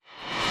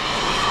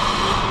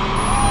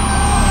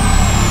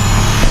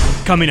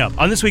Coming up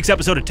on this week's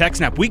episode of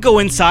TechSNAP, we go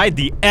inside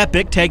the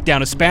epic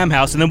takedown of Spam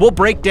House, and then we'll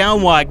break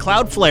down why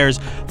Cloudflare's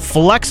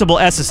flexible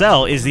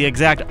SSL is the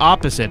exact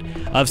opposite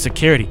of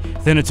security.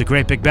 Then it's a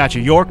great big batch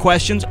of your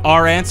questions,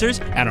 our answers,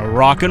 and a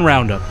rockin'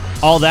 roundup.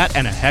 All that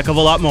and a heck of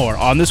a lot more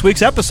on this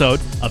week's episode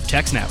of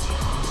TechSNAP.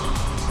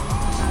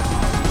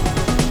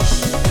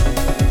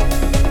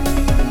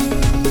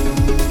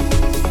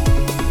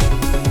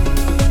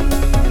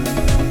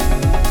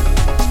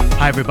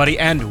 Hi, everybody,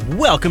 and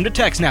welcome to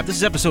TechSNAP. This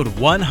is episode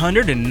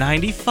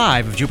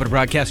 195 of Jupiter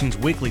Broadcasting's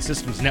weekly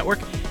systems network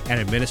and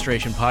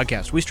administration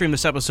podcast. We stream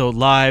this episode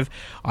live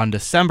on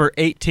December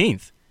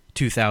 18th,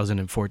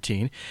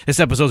 2014. This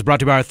episode is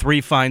brought to you by our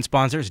three fine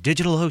sponsors,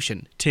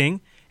 DigitalOcean,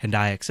 Ting, and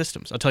IX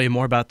Systems. I'll tell you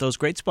more about those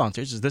great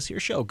sponsors as this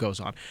here show goes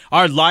on.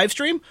 Our live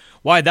stream,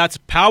 why, that's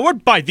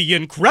powered by the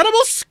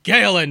incredible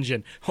Scale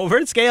Engine over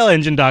at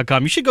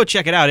scaleengine.com. You should go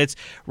check it out. It's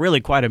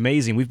really quite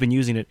amazing. We've been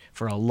using it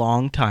for a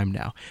long time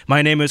now.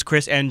 My name is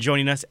Chris, and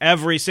joining us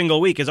every single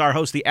week is our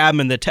host, the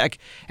admin, the tech,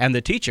 and the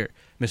teacher,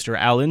 Mr.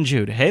 Alan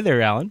Jude. Hey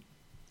there, Alan.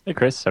 Hey,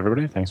 Chris,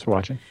 everybody. Thanks for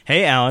watching.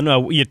 Hey,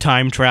 Alan, you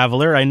time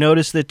traveler. I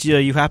noticed that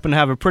you happen to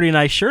have a pretty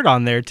nice shirt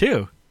on there,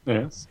 too.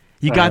 Yes.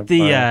 You got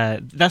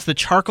that's the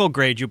charcoal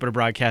gray Jupiter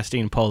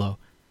Broadcasting polo.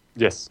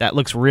 Yes. That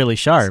looks really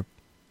sharp.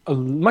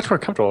 Much more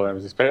comfortable than I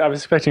was expecting. I was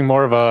expecting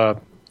more of a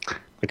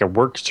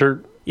work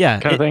shirt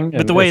kind of thing.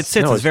 But the way it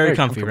sits is very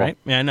comfy, right?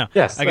 Yeah, I know.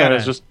 Yes. And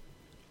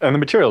the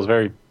material is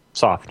very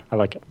soft. I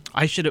like it.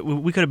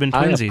 We could have been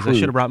twinsies. I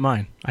should have brought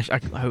mine.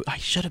 I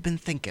should have been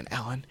thinking,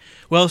 Alan.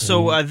 Well,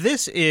 so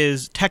this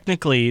is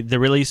technically the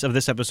release of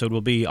this episode will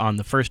be on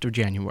the 1st of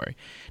January.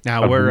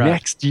 Now we're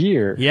next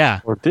year,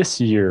 or this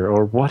year,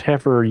 or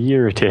whatever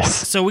year it is.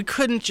 So we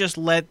couldn't just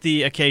let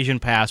the occasion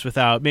pass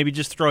without maybe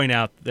just throwing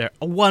out there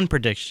one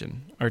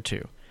prediction or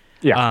two.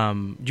 Yeah.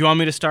 Do you want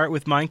me to start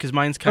with mine? Because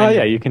mine's kind of...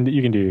 yeah, you can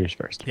do yours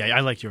first. Yeah, I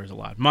like yours a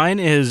lot. Mine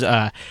is,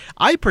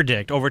 I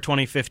predict over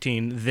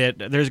 2015 that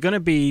there's going to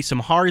be some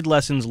hard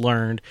lessons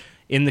learned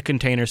in the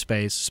container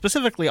space,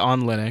 specifically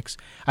on Linux.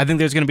 I think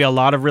there's going to be a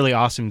lot of really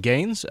awesome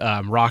gains.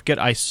 Rocket,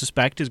 I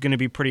suspect, is going to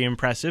be pretty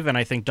impressive, and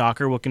I think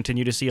Docker will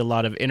continue to see a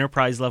lot of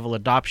enterprise-level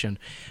adoption.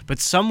 But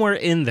somewhere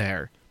in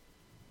there,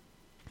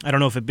 I don't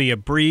know if it be a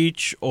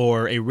breach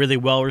or a really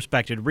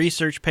well-respected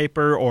research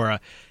paper or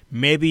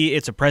maybe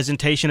it's a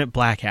presentation at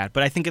Black Hat,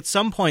 but I think at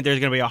some point there's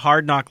going to be a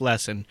hard knock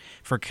lesson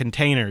for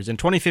containers. And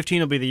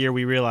 2015 will be the year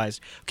we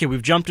realize, okay,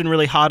 we've jumped in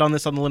really hot on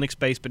this on the Linux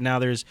space, but now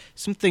there's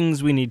some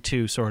things we need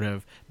to sort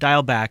of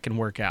dial back and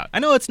work out. I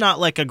know it's not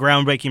like a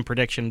groundbreaking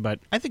prediction, but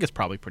I think it's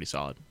probably pretty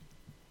solid.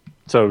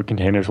 So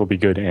containers will be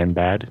good and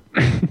bad?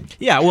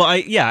 Yeah, well,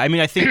 I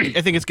think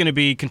it's going to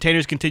be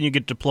containers continue to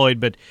get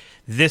deployed, but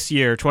this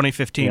year,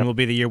 2015, will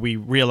be the year we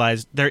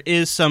realize there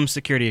is some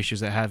security issues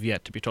that have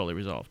yet to be totally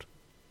resolved.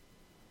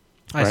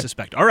 I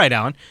suspect. All right,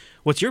 Alan,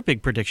 what's your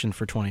big prediction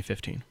for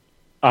 2015?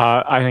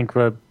 I think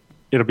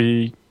it'll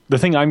be the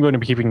thing I'm going to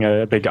be keeping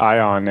a big eye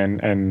on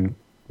and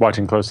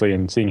watching closely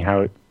and seeing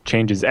how it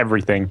changes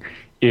everything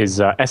is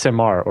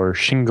SMR, or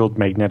shingled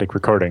magnetic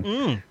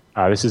recording.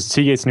 This is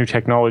Seagate's new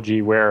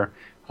technology where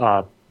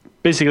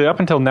basically up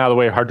until now the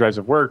way hard drives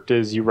have worked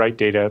is you write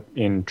data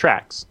in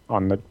tracks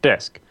on the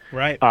disk.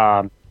 Right.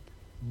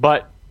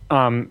 But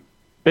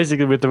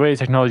basically with the way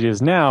technology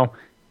is now,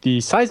 the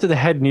size of the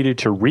head needed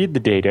to read the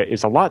data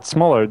is a lot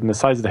smaller than the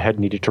size of the head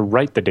needed to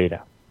write the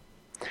data.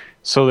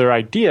 So their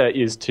idea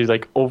is to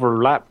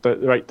overlap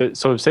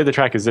so say the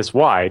track is this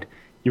wide,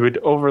 you would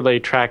overlay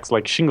tracks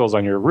like shingles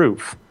on your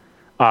roof.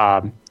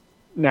 Now,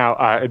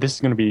 this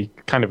is going to be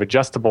kind of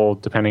adjustable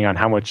depending on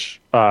how much,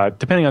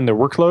 depending on the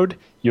workload,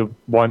 you'll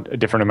want a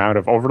different amount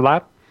of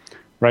overlap,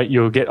 right?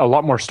 You'll get a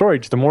lot more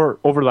storage. The more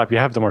overlap you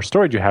have, the more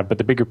storage you have, but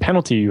the bigger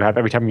penalty you have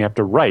every time you have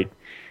to write.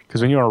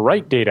 Because when you want to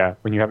write data,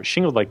 when you have it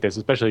shingled like this,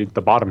 especially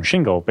the bottom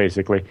shingle,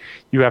 basically,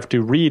 you have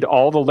to read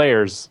all the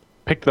layers,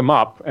 pick them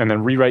up, and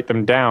then rewrite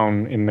them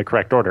down in the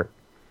correct order.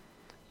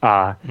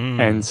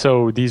 And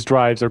so these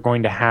drives are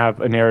going to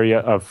have an area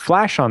of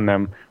flash on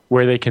them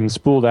where they can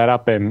spool that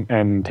up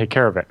and take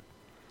care of it.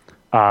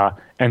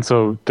 And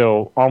so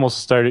they'll almost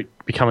start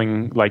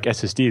becoming like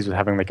SSDs with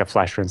having like a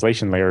flash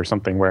translation layer or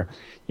something where,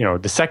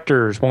 the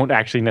sectors won't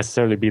actually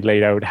necessarily be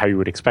laid out how you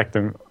would expect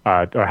them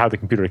or how the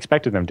computer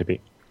expected them to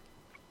be.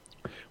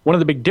 One of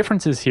the big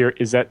differences here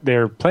is that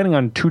they're planning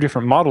on two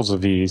different models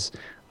of these.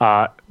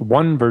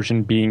 One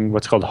version being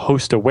what's called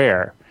host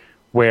aware,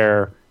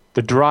 where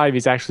the drive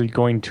is actually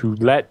going to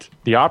let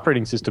the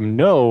operating system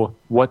know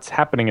what's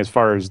happening as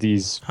far as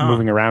these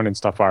moving around and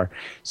stuff are,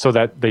 so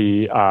that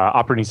the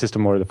operating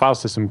system or the file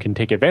system can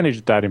take advantage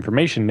of that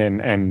information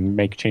and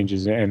make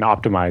changes and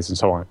optimize and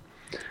so on.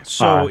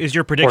 So is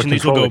your prediction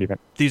these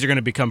are going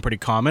to become pretty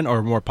common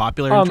or more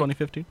popular in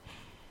 2015?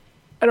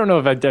 I don't know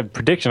if I have a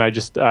prediction.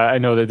 I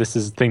know that this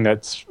is a thing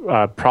that's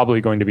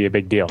probably going to be a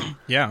big deal.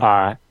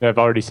 Yeah. I've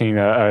already seen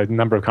a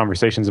number of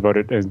conversations about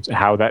it and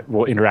how that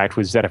will interact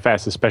with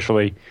ZFS,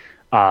 especially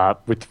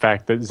with the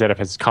fact that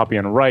ZFS is copy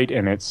on write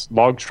and it's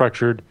log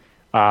structured.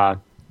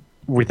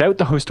 without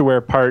the host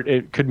aware part,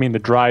 it could mean the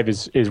drive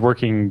is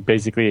working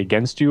basically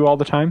against you all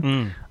the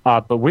time.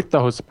 But with the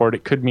host support,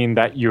 it could mean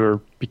that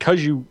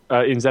because you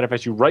in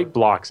ZFS you write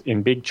blocks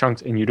in big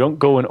chunks and you don't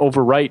go and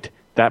overwrite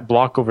that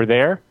block over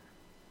there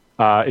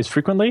as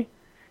frequently.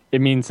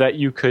 It means that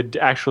you could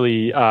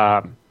actually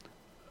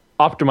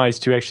optimize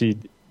to actually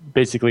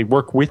basically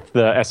work with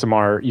the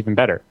SMR even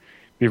better.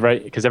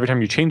 Right? Because every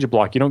time you change a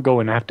block, you don't go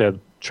and have to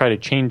try to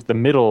change the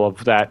middle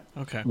of that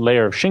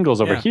layer of shingles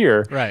over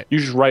here. Right. You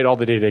just write all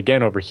the data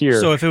again over here.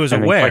 So if it was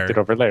and aware, then collect it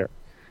over layer.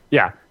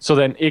 Yeah. So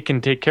then it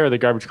can take care of the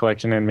garbage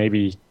collection, and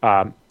maybe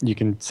you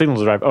can signal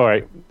the drive. All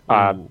right.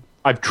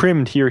 I've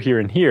trimmed here, here,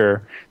 and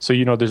here. So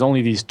there's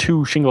only these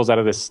 2 shingles out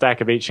of this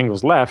stack of 8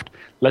 shingles left.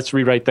 Let's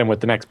rewrite them with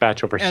the next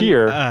batch over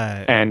here,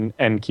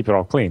 and keep it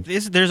all clean.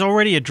 There's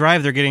already a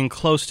drive they're getting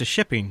close to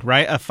shipping,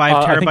 right? A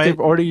 5 terabyte.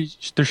 I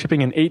think they're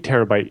shipping an 8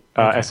 terabyte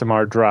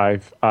SMR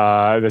drive.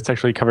 That's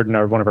actually covered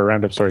in one of our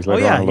roundup stories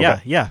later on.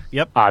 Yep.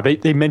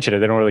 They mention it.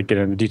 They don't really get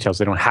into the details.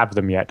 They don't have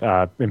them yet.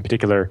 In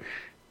particular,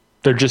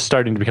 they're just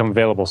starting to become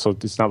available, so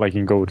it's not like you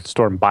can go to the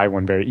store and buy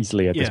one very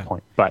easily at this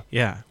point. But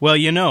well,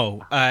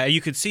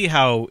 you could see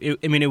how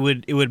it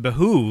would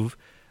behoove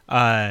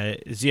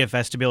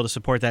ZFS to be able to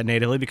support that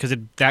natively, because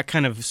that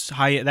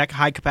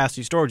high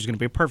capacity storage is going to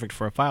be perfect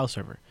for a file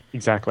server.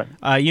 Exactly.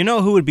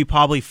 Who would be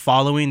probably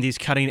following these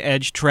cutting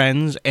edge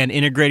trends and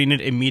integrating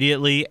it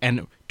immediately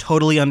and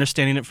totally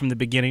understanding it from the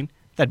beginning?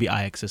 That'd be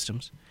IX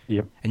Systems.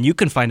 Yep. And you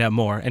can find out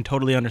more and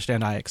totally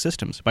understand IX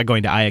Systems by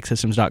going to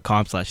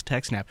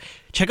ixsystems.com/TechSNAP.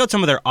 Check out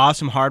some of their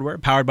awesome hardware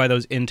powered by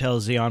those Intel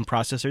Xeon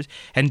processors,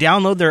 and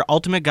download their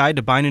ultimate guide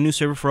to buying a new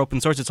server for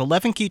open source. It's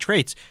 11 key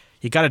traits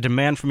you got to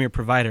demand from your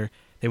provider.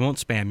 They won't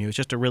spam you. It's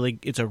just a really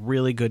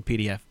good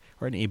PDF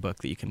or an ebook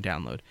that you can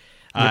download.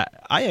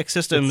 IX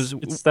Systems.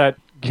 It's that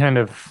kind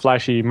of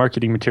flashy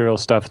marketing material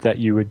stuff that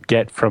you would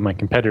get from a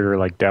competitor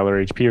like Dell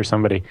or HP or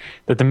somebody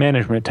that the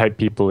management type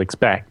people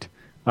expect.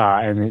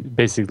 And it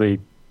basically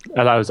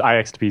allows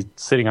IX to be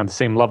sitting on the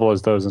same level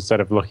as those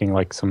instead of looking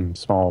like some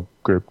small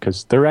group,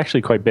 because they're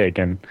actually quite big.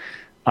 And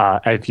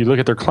if you look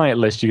at their client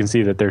list, you can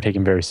see that they're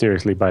taken very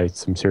seriously by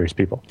some serious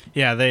people.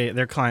 Yeah,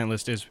 their client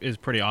list is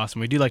pretty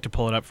awesome. We do like to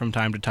pull it up from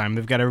time to time.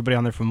 They've got everybody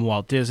on there from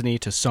Walt Disney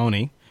to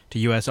Sony to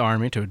U.S.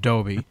 Army to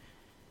Adobe.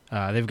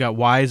 They've got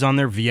Wise on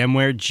there,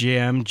 VMware,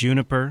 GM,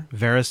 Juniper,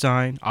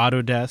 VeriSign,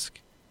 Autodesk,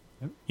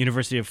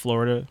 University of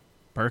Florida,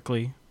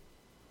 Berkeley.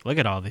 Look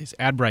at all these.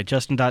 AdBright,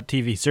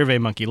 Justin.tv,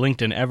 SurveyMonkey,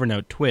 LinkedIn,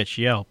 Evernote, Twitch,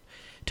 Yelp,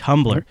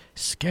 Tumblr,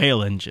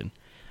 Scale Engine.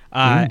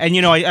 And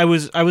I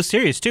was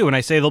serious too when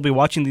I say they'll be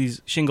watching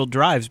these shingled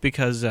drives,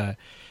 because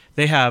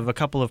they have a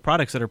couple of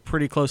products that are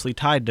pretty closely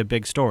tied to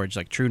big storage,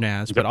 like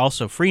TrueNAS, but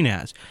also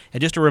FreeNAS.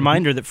 And just a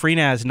reminder that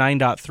FreeNAS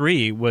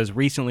 9.3 was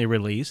recently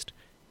released,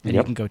 and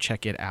you can go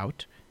check it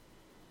out.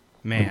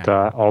 Man. And,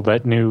 all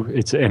that new,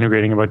 it's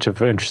integrating a bunch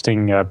of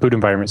interesting boot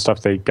environment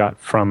stuff they got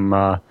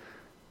from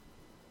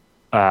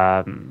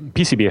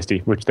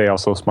PCBSD, which they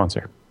also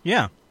sponsor.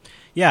 Yeah,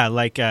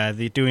 like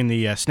doing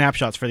the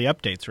snapshots for the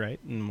updates, right,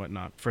 and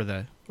whatnot, for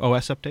the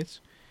OS updates.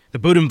 The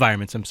boot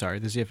environments, the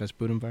ZFS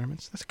boot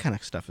environments. That kind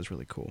of stuff is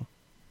really cool.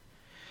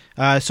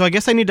 So I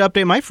guess I need to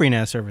update my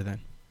FreeNAS server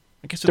then.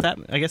 I guess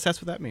that's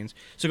what that means.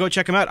 So go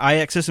check them out,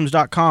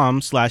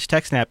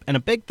 ixsystems.com/TechSNAP, and a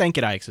big thank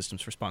you to IX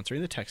Systems for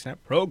sponsoring the TechSNAP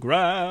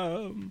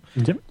program.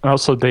 Yep.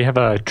 Also, they have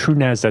a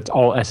TrueNAS that's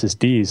all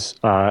SSDs,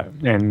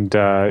 and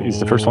is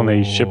the first one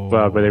they ship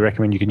where they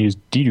recommend you can use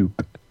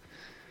dedupe.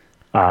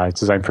 It's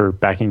designed for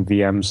backing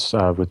VMs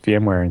with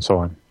VMware and so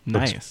on.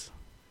 Nice. Looks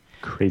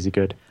crazy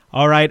good.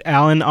 All right,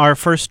 Alan, our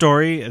first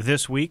story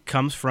this week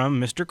comes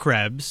from Mr.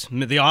 Krebs,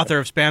 the author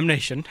of Spam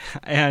Nation,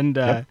 and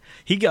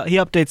he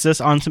updates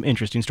us on some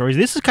interesting stories.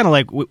 This is kind of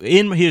like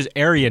in his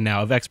area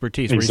now of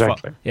expertise.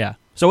 Exactly. Yeah.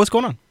 So what's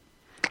going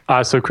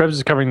on? So Krebs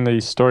is covering the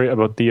story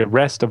about the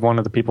arrest of one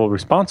of the people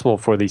responsible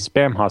for the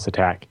Spamhaus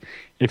attack.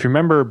 If you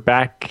remember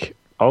back,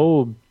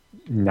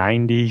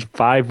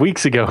 95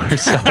 weeks ago or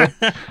so,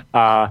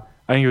 I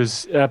think it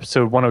was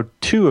episode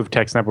 102 of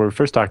TechSNAP where we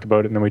first talked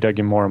about it, and then we dug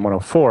in more in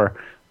 104.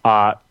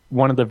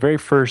 One of the very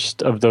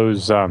first of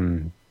those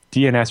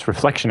DNS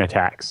reflection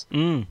attacks.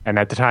 And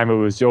at the time it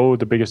was,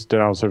 the biggest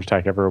denial of service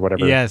attack ever or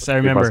whatever. Yes, I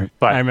remember.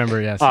 But,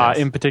 yes.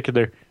 In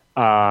particular,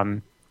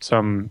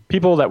 some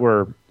people that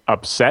were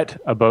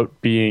upset about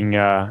being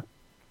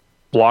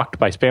blocked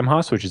by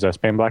Spamhaus, which is a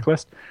spam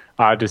blacklist,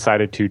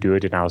 decided to do a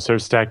denial of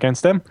service attack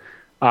against them.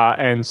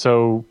 And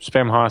so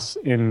Spamhaus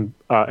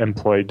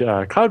employed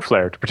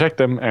Cloudflare to protect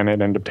them, and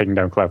it ended up taking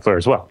down Cloudflare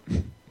as well.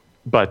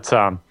 But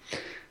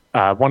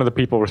one of the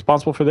people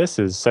responsible for this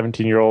is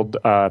 17-year-old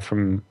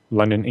from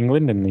London,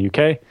 England, in the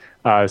UK.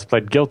 Has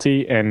pled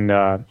guilty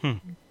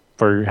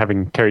for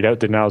having carried out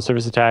the denial of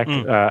service attack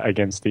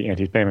against the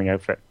anti-spamming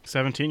outfit.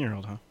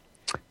 17-year-old, huh?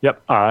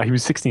 Yep. He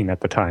was 16 at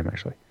the time,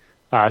 actually.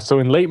 So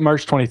in late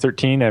March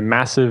 2013, a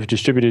massive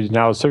distributed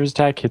denial of service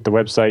attack hit the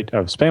website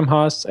of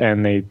Spamhaus,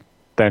 and they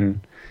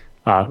then,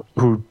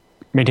 who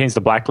maintains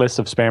the blacklist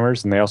of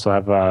spammers, and they also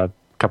have a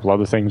couple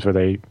other things where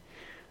they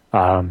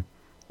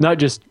not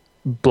just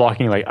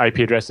blocking like IP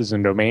addresses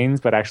and domains,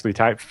 but actually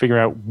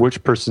figuring out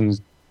which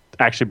person's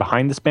actually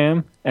behind the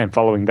spam and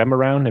following them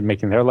around and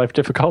making their life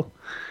difficult,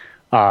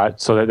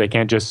 so that they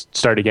can't just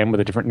start again with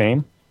a different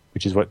name,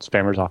 which is what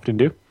spammers often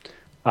do.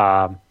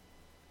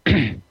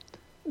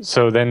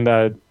 So then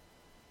the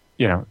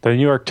New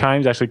York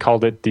Times actually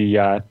called it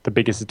the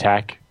biggest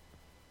attack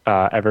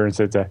ever, and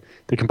said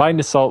the combined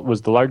assault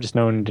was the largest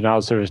known denial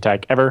of service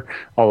attack ever.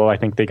 Although I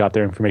think they got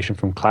their information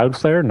from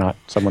Cloudflare, not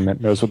someone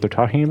that knows what they're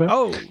talking about.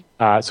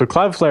 Oh, so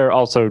Cloudflare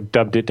also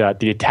dubbed it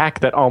the attack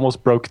that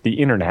almost broke the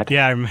internet.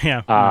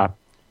 Yeah.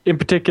 In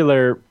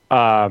particular,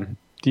 the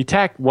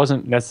attack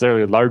wasn't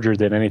necessarily larger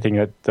than anything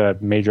that the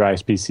major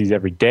ISP sees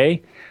every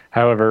day.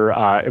 However,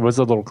 it was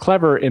a little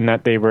clever in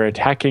that they were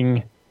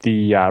attacking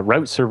the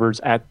route servers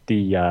at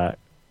the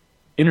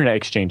internet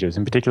exchanges,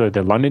 in particular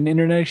the London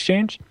Internet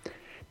Exchange.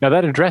 Now,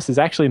 that address is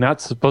actually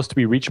not supposed to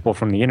be reachable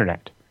from the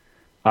internet.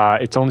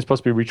 It's only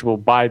supposed to be reachable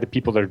by the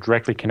people that are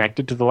directly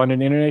connected to the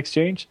London Internet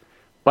Exchange.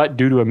 But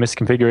due to a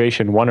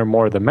misconfiguration, one or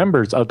more of the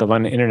members of the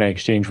London Internet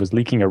Exchange was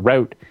leaking a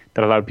route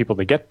that allowed people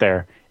to get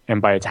there.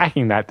 And by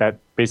attacking that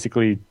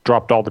basically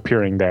dropped all the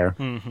peering there.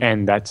 Mm-hmm.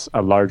 And that's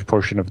a large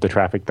portion of the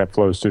traffic that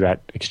flows through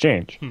that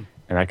exchange. And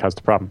that caused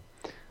the problem.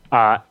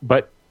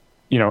 But,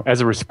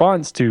 as a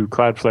response to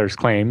Cloudflare's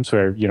claims,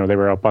 where, they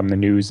were up on the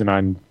news and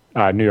on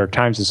New York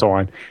Times and so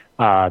on,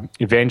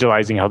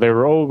 evangelizing how they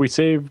were, we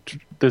saved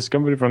this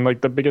company from like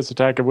the biggest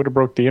attack. It would have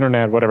broke the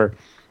internet, whatever.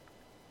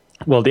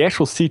 Well, the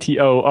actual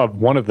CTO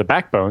of one of the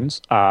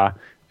backbones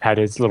had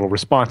his little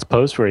response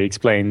post where he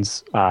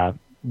explains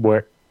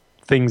where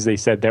things they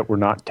said that were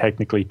not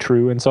technically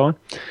true and so on.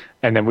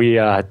 And then we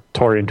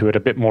tore into it a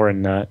bit more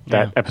in that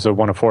episode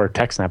 104 of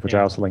TechSNAP, which I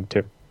also linked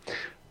to.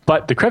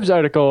 But the Krebs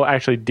article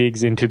actually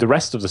digs into the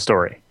rest of the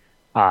story,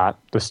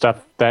 the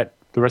stuff that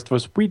the rest of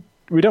us, we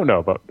don't know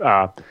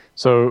about.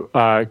 So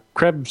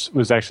Krebs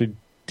was actually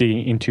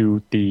digging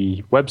into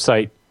the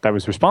website that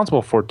was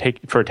responsible for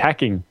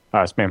attacking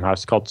spam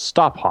hosts called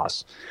Stop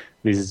Hosts.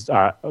 This is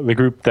the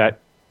group that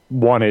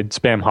wanted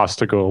spam hosts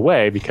to go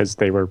away because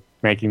they were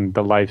making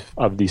the life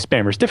of the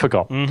spammers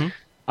difficult.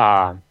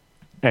 Mm-hmm.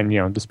 And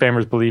the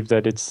spammers believe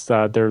that it's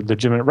their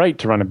legitimate right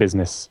to run a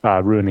business,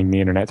 ruining the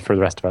internet for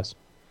the rest of us.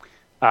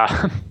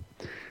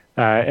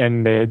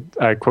 And the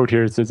quote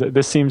here says,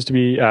 "This seems to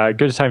be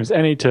good a time as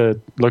any to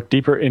look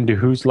deeper into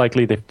who's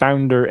likely the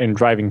founder and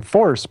driving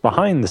force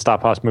behind the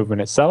Stop Host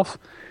movement itself.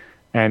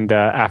 And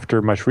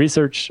after much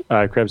research,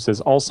 Krebs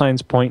says, all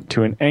signs point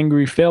to an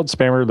angry, failed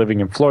spammer living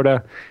in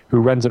Florida who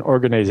runs an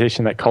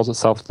organization that calls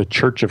itself the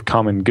Church of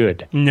Common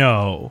Good."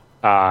 No.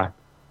 The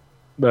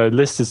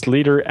lists its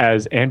leader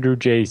as Andrew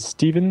J.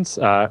 Stevens,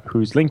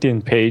 whose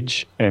LinkedIn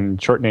page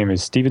and short name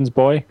is Stevens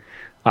Boy,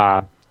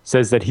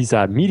 says that he's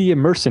a media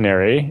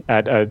mercenary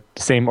at the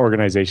same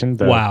organization,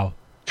 the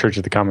Church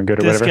of the Common Good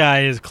or whatever. This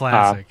guy is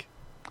classic.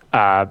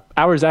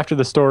 Hours after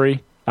the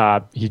story,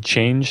 he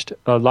changed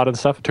a lot of the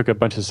stuff, took a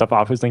bunch of stuff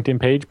off his LinkedIn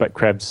page, but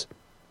Krebs,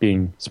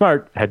 being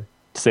smart, had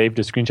saved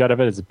a screenshot of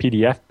it as a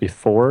PDF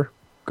before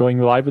going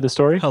live with the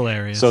story.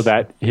 Hilarious. So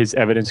that his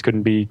evidence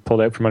couldn't be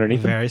pulled out from underneath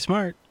him. Very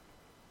smart.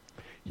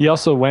 He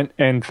also went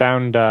and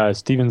found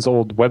Stevens'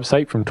 old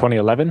website from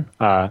 2011,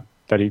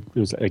 that it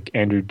was like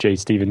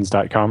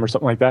andrewjstevens.com or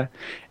something like that.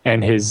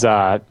 And his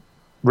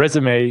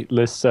resume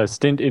lists a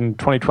stint in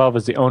 2012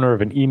 as the owner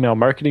of an email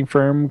marketing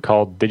firm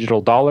called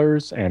Digital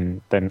Dollars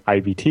and then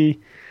IVT.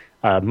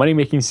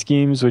 Money-making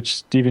schemes, which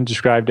Stevens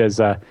described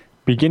as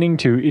beginning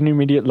to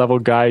intermediate level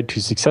guide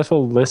to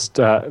successful list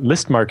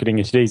marketing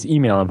in today's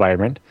email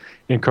environment.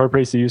 It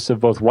incorporates the use of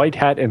both white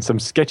hat and some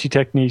sketchy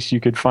techniques you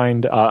could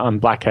find on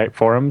black hat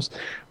forums,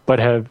 but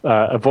have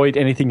avoid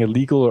anything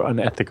illegal or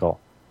unethical.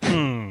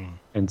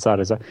 And so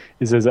it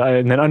says,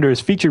 and then under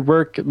his featured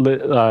work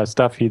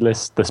stuff, he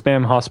lists the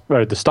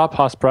the Stop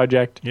Host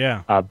project,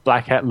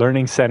 Black Hat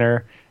Learning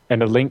Center,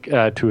 and a link to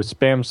a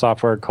spam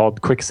software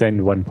called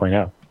Quicksend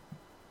 1.0.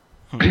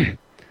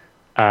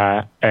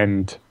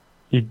 And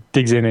he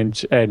digs in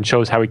and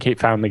shows how he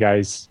found the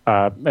guys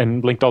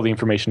and linked all the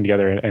information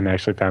together and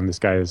actually found this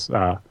guy as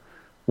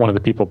one of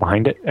the people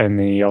behind it. And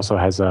then he also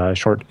has a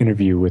short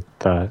interview with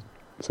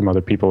some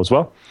other people as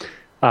well.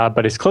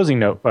 But his closing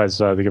note was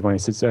the good one. He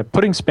says,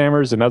 putting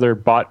spammers and other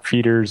bot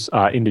feeders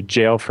into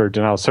jail for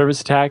denial of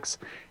service attacks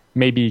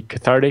may be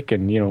cathartic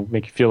and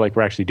make you feel like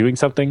we're actually doing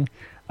something,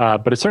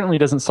 but it certainly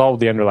doesn't solve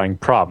the underlying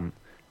problem.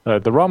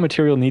 The raw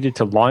material needed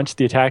to launch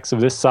the attacks of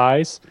this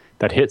size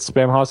that hit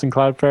spam hosts and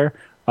Cloudflare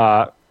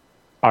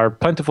are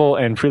plentiful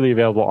and freely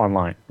available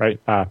online. Right?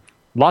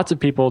 Lots of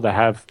people that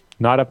have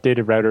not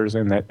updated routers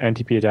and that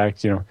NTP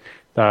attacks.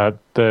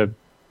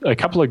 A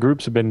couple of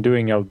groups have been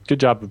doing a good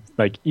job of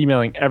like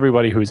emailing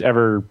everybody who's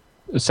ever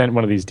sent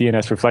one of these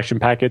DNS reflection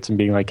packets and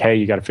being like, hey,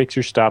 you got to fix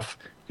your stuff.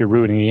 You're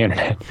ruining the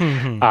internet.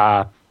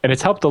 And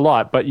it's helped a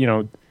lot. But,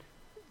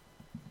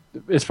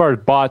 as far as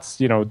bots,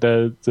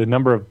 the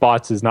number of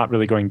bots is not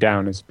really going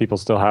down as people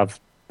still have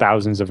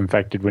thousands of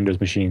infected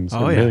Windows machines,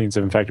 millions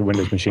of infected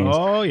Windows machines.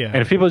 And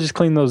if people just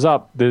clean those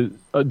up,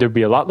 there'd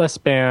be a lot less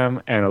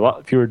spam and a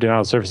lot fewer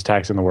denial of service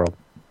attacks in the world.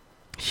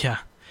 Yeah.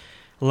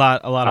 A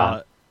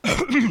lot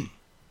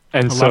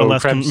And a so lot of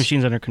less Krebs,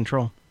 machines under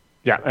control.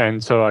 yeah,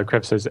 and so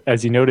Krebs says,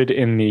 as he noted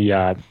in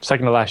the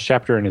second to last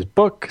chapter in his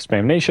book,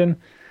 Spam Nation,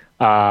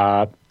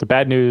 the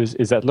bad news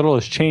is that little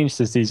has changed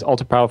since these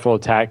ultra-powerful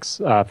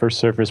attacks first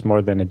surfaced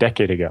more than a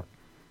decade ago.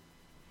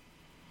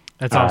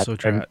 That's also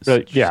true.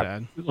 Yeah,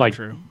 sad. like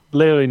True.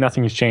 literally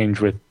nothing has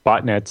changed with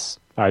botnets,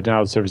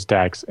 denial of service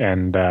attacks,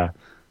 and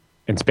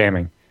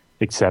spamming,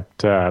 except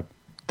the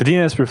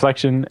DNS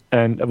reflection,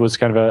 and it was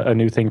kind of a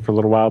new thing for a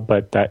little while,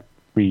 but that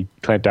we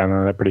clamped down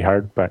on that pretty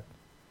hard. But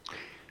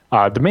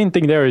the main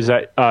thing there is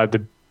that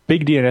the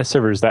big DNS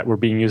servers that were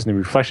being used in the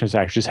reflection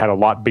attacks just had a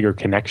lot bigger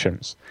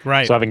connections.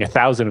 Right. So having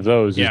 1,000 of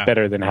those Yeah. is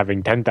better than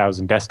having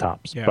 10,000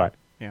 desktops. Yeah. But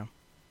Yeah.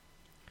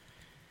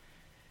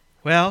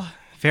 Well,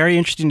 very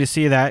interesting to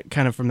see that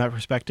kind of from that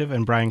perspective.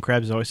 And Brian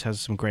Krebs always has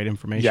some great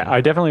information. yeah,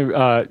 I definitely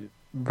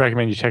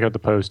recommend you check out the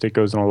post. It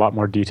goes in a lot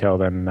more detail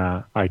than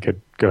I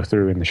could go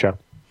through in the show.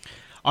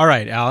 All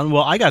right, Alan.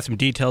 Well, I got some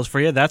details for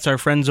you. That's our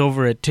friends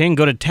over at Ting.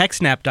 Go to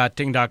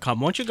techsnap.ting.com.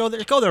 Won't you go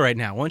there? Go there right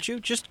now, won't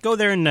you? Just go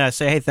there and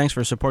say, hey, thanks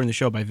for supporting the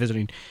show by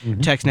visiting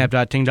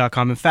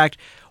techsnap.ting.com. In fact,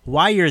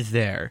 while you're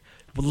there,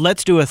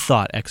 let's do a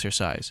thought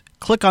exercise.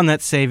 Click on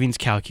that savings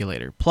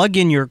calculator. Plug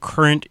in your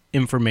current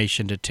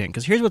information to Ting.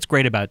 Because here's what's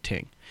great about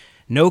Ting.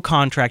 No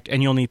contract,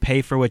 and you only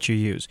pay for what you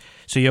use.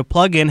 So you'll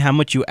plug in how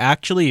much you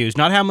actually use,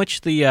 not how much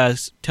the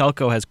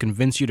telco has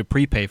convinced you to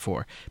prepay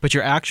for, but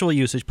your actual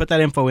usage. Put that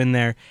info in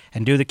there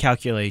and do the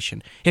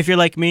calculation. If you're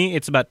like me,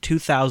 it's about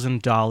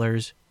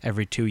 $2,000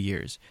 every 2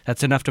 years.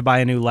 That's enough to buy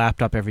a new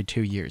laptop every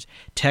 2 years.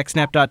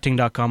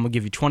 TechSNAP.ting.com will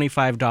give you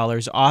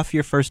 $25 off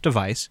your first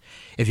device.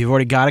 If you've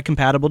already got a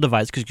compatible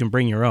device, because you can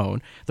bring your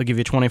own, they'll give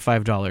you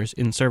 $25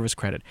 in service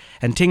credit.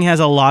 And Ting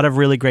has a lot of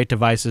really great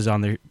devices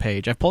on their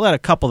page. I've pulled out a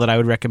couple that I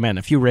would recommend,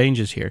 a few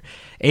ranges here.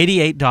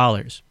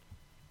 $88.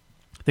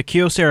 The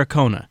Kyocera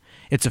Kona.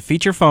 It's a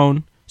feature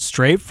phone,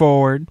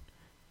 straightforward,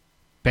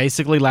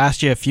 basically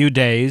lasts you a few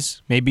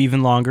days, maybe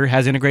even longer.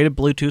 Has integrated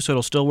Bluetooth, so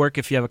it'll still work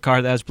if you have a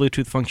car that has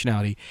Bluetooth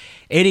functionality.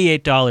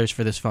 $88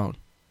 for this phone.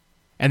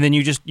 And then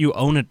you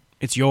own it.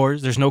 It's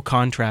yours. There's no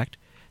contract.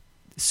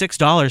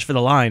 $6 for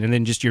the line, and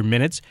then just your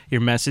minutes,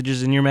 your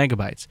messages, and your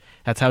megabytes.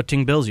 That's how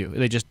Ting bills you.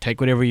 They just take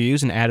whatever you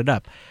use and add it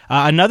up.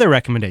 Another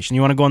recommendation,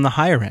 you want to go on the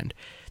higher end.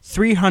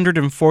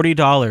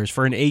 $340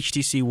 for an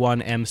HTC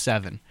One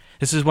M7.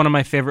 This is one of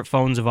my favorite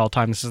phones of all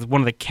time. This is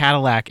one of the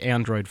Cadillac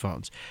Android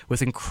phones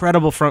with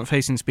incredible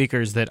front-facing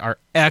speakers that are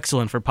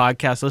excellent for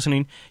podcast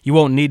listening. You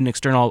won't need an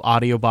external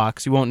audio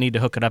box. You won't need to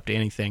hook it up to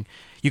anything.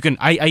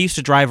 I used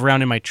to drive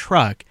around in my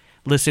truck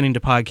listening to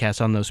podcasts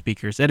on those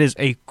speakers. That is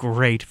a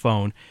great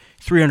phone.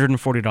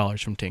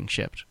 $340 from Ting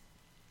shipped.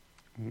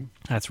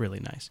 That's really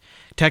nice.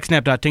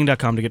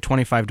 TechSNAP.ting.com to get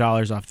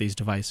 $25 off these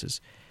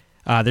devices.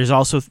 There's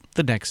also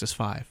the Nexus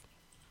 5.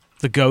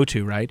 The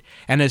go-to, right?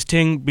 And as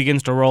Ting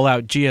begins to roll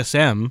out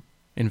GSM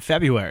in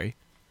February,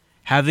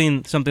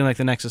 having something like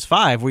the Nexus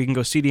 5 where you can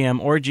go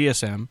CDMA or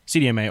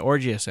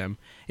GSM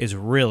is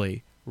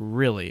really,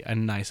 really a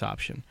nice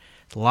option.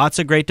 Lots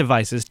of great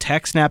devices.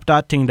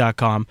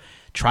 TechSNAP.ting.com.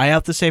 Try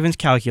out the savings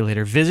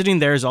calculator. Visiting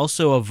there is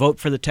also a vote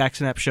for the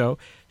TechSNAP show,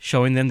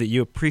 showing them that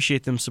you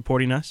appreciate them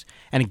supporting us,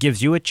 and it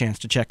gives you a chance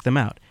to check them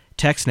out.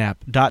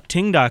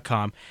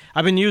 TechSNAP.ting.com.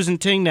 I've been using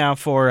Ting now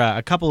for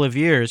a couple of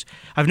years.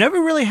 I've never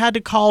really had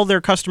to call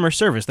their customer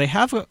service. They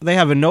have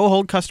a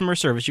no-hold customer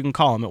service. You can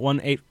call them at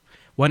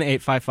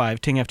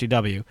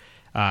 1-855-TING-FTW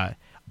on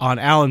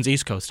Alan's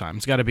East Coast time.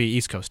 It's got to be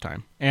East Coast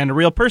time. And a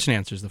real person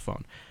answers the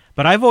phone.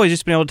 But I've always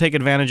just been able to take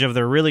advantage of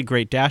their really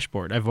great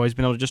dashboard. I've always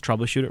been able to just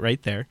troubleshoot it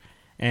right there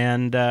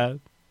and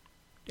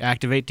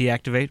activate,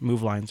 deactivate,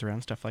 move lines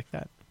around, stuff like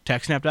that.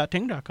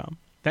 TechSNAP.ting.com.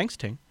 Thanks,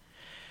 Ting.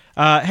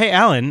 Hey,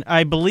 Alan,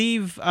 I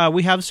believe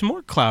we have some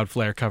more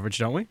Cloudflare coverage,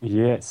 don't we?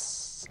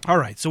 Yes. All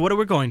right, so what are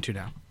we going to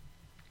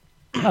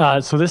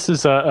now? So this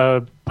is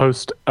a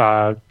post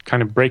kind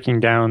of breaking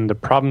down the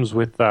problems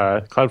with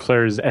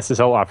Cloudflare's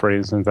SSL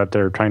operations that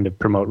they're trying to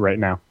promote right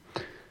now.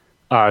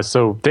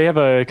 So they have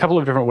a couple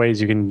of different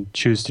ways you can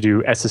choose to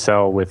do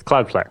SSL with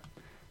Cloudflare.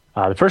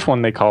 The first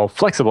one they call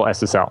flexible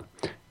SSL.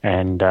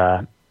 And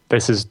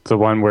this is the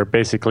one where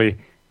basically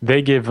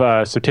they give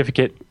a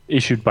certificate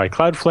issued by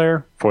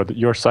Cloudflare for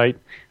your site.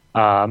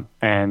 And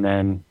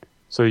then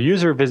so the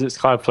user visits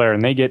Cloudflare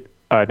and they get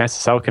an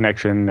SSL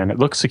connection and it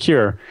looks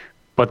secure,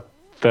 but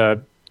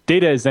the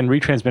data is then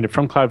retransmitted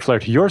from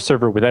Cloudflare to your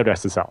server without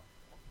SSL.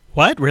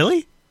 What?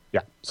 Really?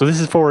 Yeah. So this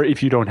is for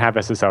if you don't have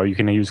SSL, you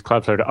can use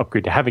Cloudflare to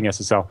upgrade to having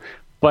SSL,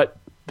 but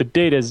the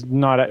data is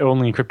not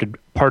only encrypted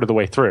part of the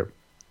way through.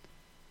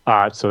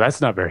 So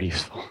that's not very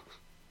useful.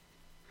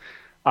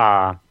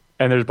 And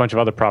there's a bunch of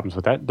other problems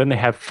with that. Then they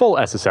have full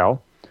SSL,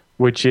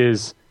 which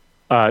is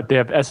they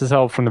have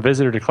SSL from the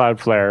visitor to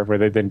Cloudflare, where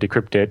they then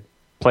decrypt it,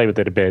 play with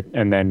it a bit,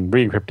 and then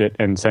re-encrypt it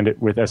and send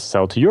it with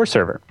SSL to your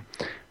server.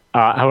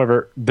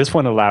 However, this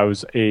one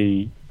allows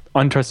a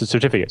untrusted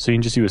certificate. So you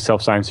can just use a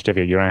self-signed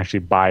certificate. You don't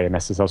actually buy an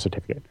SSL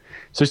certificate.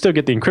 So you still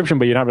get the encryption,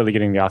 but you're not really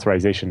getting the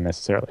authorization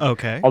necessarily.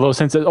 Okay. Although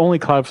since only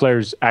Cloudflare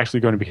is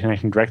actually going to be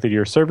connecting directly to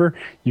your server,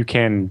 you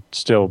can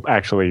still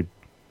actually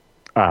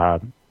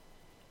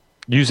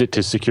use it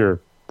to secure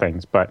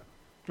things. But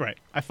Right.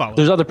 I follow.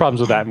 there's other problems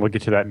with that, and we'll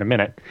get to that in a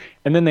minute.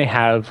 And then they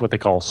have what they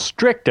call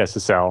strict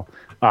SSL,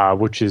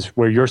 which is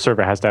where your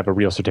server has to have a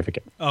real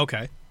certificate.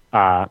 Okay.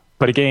 But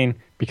again,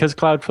 because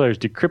Cloudflare is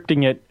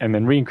decrypting it and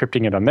then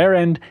re-encrypting it on their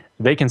end,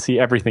 they can see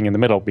everything in the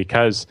middle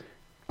because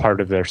part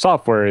of their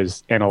software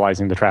is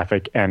analyzing the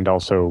traffic and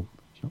also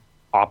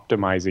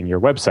optimizing your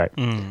website.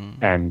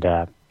 And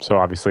so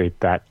obviously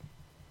that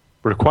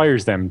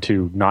requires them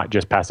to not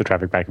just pass the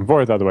traffic back and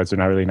forth. Otherwise,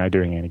 they're not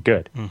doing any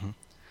good.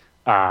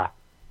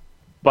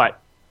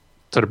 But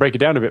so to break it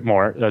down a bit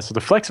more, so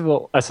the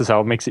flexible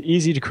SSL makes it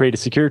easy to create a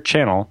secure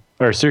channel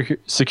or a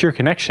secure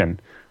connection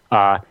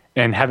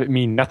and have it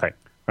mean nothing,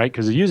 right?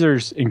 Because the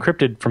user's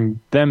encrypted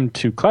from them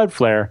to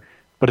Cloudflare,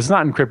 but it's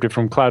not encrypted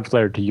from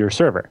Cloudflare to your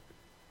server.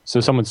 So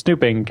someone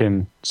snooping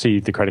can see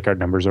the credit card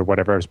numbers or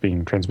whatever is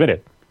being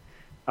transmitted.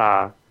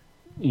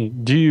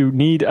 Do you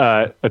need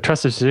a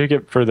trusted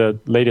certificate for the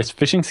latest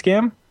phishing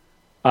scam?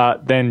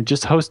 Then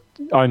just host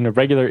on a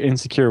regular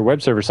insecure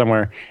web server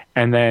somewhere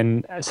and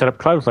then set up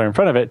Cloudflare in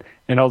front of it,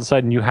 and all of a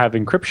sudden you have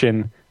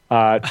encryption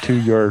to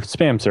your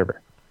spam server.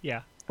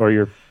 Yeah. Or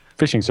your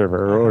phishing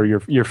server or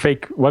your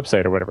fake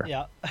website or whatever.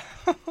 Yeah.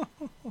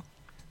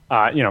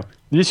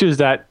 The issue is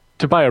that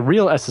to buy a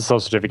real SSL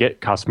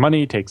certificate costs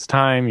money, takes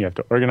time, you have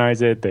to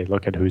organize it, they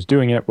look at who's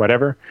doing it,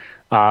 whatever.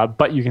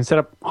 But you can set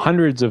up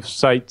hundreds of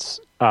sites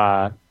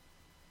for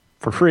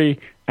free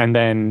and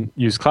then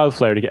use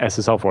Cloudflare to get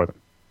SSL for them.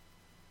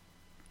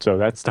 So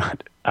that's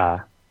not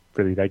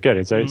really that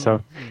good.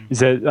 So he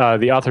said,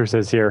 the author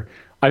says here,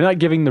 I'm not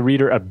giving the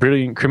reader a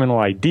brilliant criminal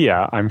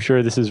idea. I'm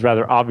sure this is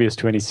rather obvious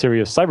to any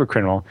serious cyber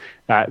criminal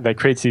that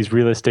creates these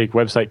realistic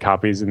website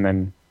copies and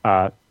then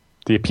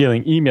the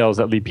appealing emails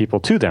that lead people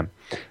to them.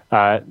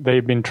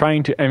 They've been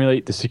trying to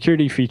emulate the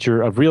security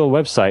feature of real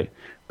website,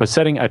 but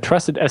setting a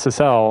trusted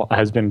SSL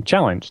has been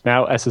challenged.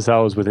 Now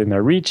SSL is within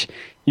their reach,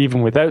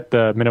 even without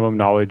the minimum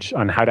knowledge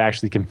on how to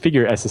actually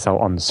configure SSL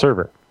on the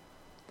server.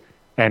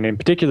 And in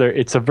particular,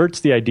 it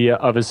subverts the idea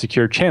of a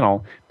secure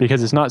channel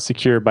because it's not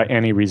secure by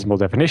any reasonable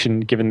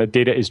definition, given that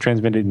data is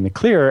transmitted in the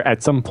clear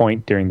at some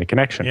point during the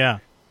connection. Yeah.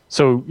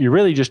 So you're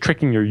really just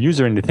tricking your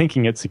user into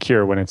thinking it's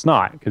secure when it's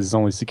not, because it's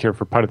only secure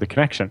for part of the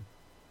connection.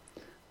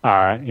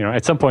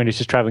 At some point, it's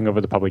just traveling over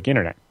the public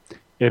internet.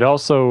 It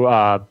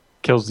also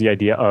kills the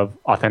idea of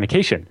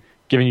authentication.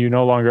 Given you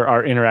no longer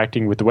are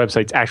interacting with the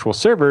website's actual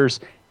servers,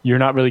 you're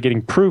not really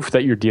getting proof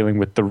that you're dealing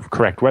with the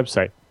correct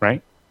website,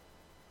 right?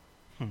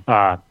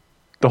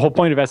 The whole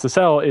point of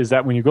SSL is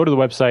that when you go to the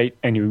website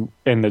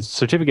and the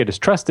certificate is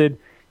trusted,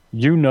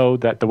 you know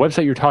that the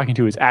website you're talking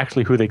to is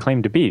actually who they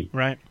claim to be.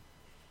 Right.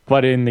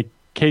 But in the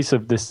case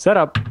of this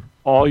setup,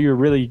 all you're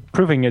really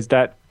proving is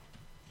that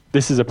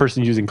this is a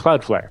person using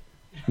Cloudflare,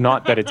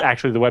 not that it's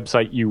actually the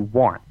website you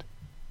want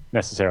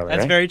necessarily.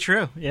 That's right? very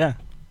true. Yeah.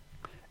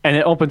 And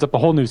it opens up a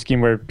whole new scheme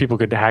where people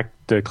could hack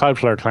the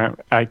Cloudflare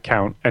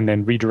account and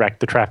then redirect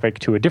the traffic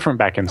to a different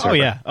backend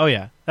server. Oh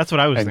yeah. That's what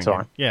I was thinking. So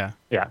on. Yeah.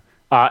 Yeah.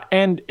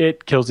 And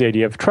it kills the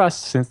idea of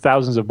trust, since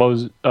thousands of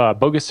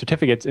bogus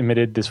certificates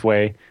emitted this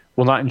way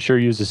will not ensure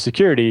user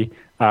security.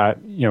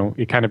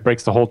 It kind of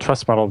breaks the whole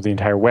trust model of the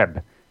entire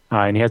web.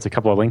 And he has a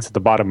couple of links at the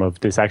bottom of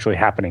this actually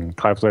happening,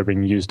 Cloudflare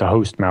being used to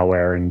host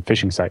malware and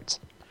phishing sites.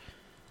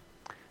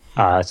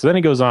 So then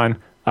he goes on.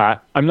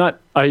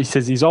 He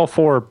says he's all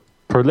for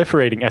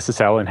proliferating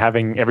SSL and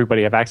having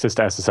everybody have access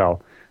to SSL.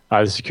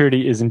 The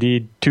security is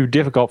indeed too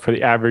difficult for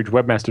the average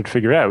webmaster to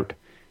figure out.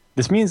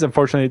 This means,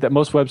 unfortunately, that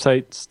most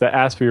websites that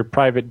ask for your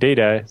private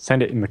data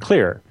send it in the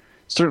clear.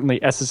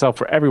 Certainly, SSL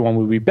for everyone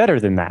would be better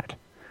than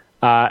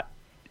that.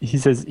 He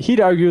says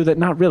he'd argue that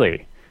not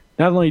really.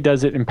 Not only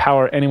does it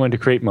empower anyone to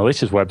create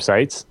malicious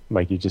websites,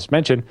 like you just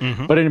mentioned,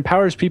 but it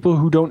empowers people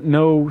who don't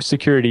know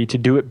security to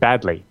do it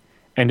badly.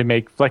 And to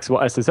make flexible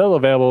SSL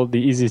available, the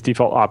easiest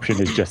default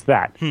option is just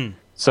that.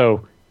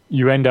 So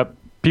you end up,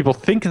 people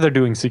think they're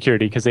doing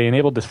security because they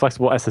enabled this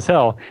flexible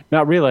SSL,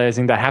 not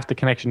realizing that half the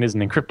connection isn't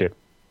encrypted.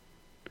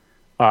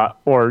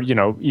 Or,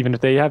 even if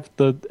they have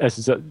the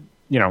SSL,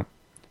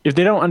 if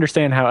they don't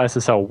understand how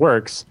SSL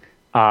works,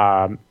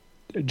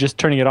 just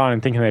turning it on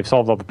and thinking they've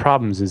solved all the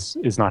problems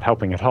is not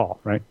helping at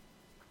all, right?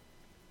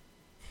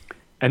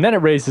 And then it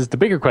raises the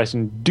bigger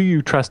question, do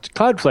you trust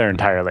Cloudflare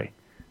entirely,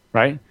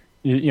 right?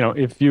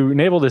 If you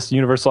enable this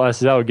universal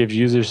SSL, it gives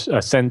users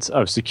a sense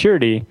of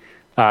security,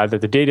 that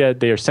the data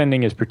they are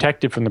sending is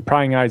protected from the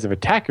prying eyes of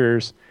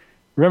attackers.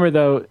 Remember,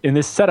 though, in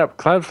this setup,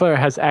 Cloudflare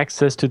has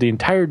access to the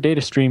entire data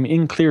stream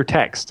in clear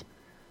text,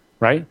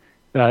 right?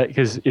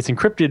 Because it's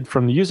encrypted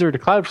from the user to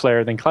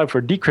Cloudflare, then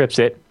Cloudflare decrypts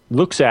it,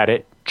 looks at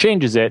it,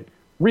 changes it,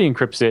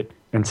 re-encrypts it,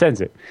 and sends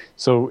it.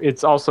 So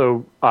it's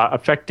also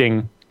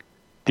affecting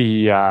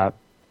the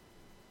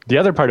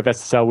other part of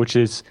SSL, which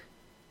is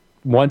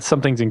once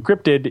something's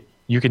encrypted,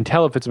 you can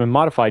tell if it's been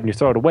modified and you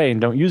throw it away and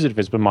don't use it if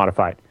it's been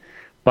modified.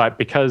 But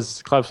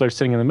because Cloudflare is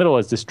sitting in the middle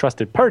as this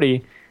trusted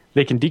party,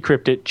 they can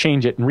decrypt it,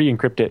 change it, and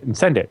re-encrypt it and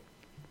send it.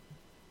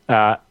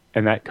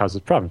 and that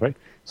causes problems, right?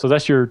 So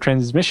thus your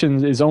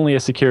transmission is only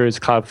as secure as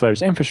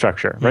Cloudflare's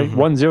infrastructure, right?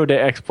 One zero-day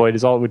exploit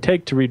is all it would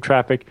take to read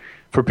traffic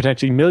for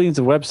potentially millions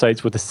of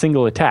websites with a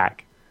single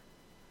attack.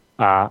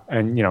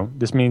 And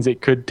this means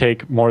it could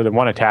take more than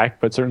one attack,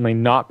 but certainly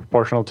not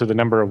proportional to the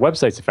number of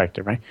websites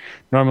affected, right?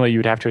 Normally, you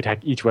would have to attack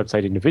each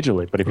website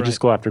individually, but if you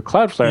just go after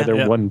Cloudflare,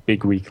 they're one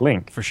big weak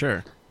link. For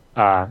sure.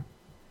 Then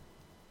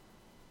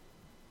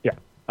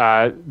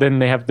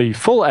they have the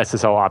full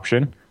SSL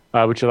option,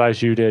 which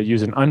allows you to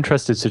use an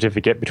untrusted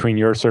certificate between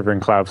your server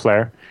and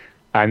Cloudflare.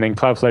 And then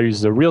Cloudflare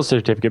uses a real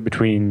certificate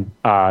between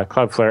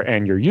Cloudflare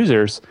and your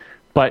users,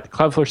 but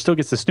Cloudflare still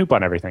gets to snoop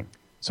on everything.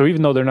 So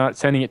even though they're not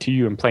sending it to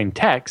you in plain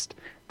text,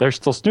 they're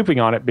still snooping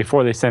on it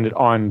before they send it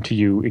on to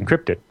you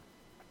encrypted.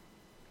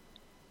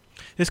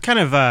 This kind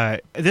of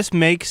this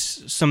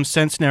makes some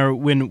sense now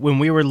when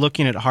we were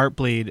looking at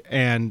Heartbleed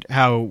and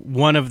how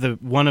one of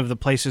the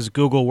places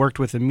Google worked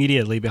with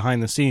immediately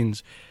behind the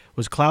scenes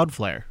was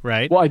Cloudflare,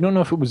 right? Well, I don't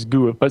know if it was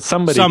Google, but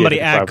somebody did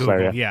at Cloudflare,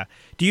 Google, yeah.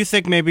 Do you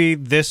think maybe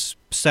this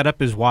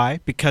setup is why?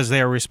 Because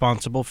they are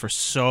responsible for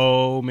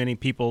so many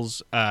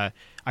people's,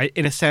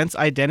 in a sense,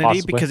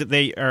 identity? Possibly. Because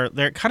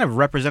they're kind of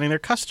representing their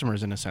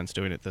customers in a sense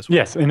doing it this way.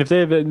 Yes, and if they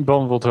had been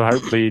vulnerable to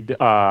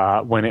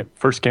Heartbleed when it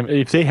first came,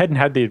 if they hadn't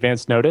had the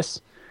advance notice,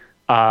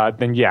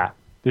 then yeah,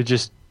 there's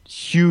just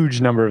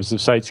huge numbers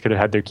of sites could have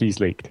had their keys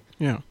leaked.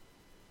 Yeah.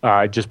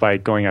 Just by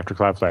going after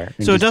Cloudflare.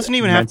 So it doesn't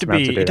even have to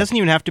be. It doesn't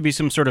even have to be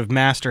some sort of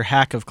master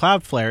hack of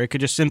Cloudflare. It could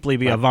just simply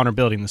be a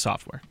vulnerability in the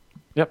software.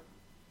 Yep.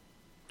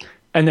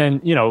 And then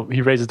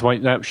he raises the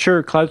point. Now,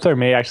 sure, Cloudflare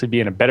may actually be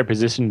in a better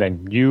position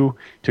than you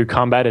to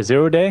combat a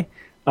zero-day.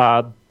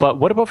 But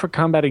what about for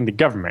combating the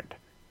government?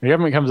 The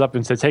government comes up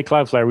and says, "Hey,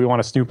 Cloudflare, we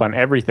want to snoop on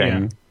everything."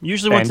 Yeah.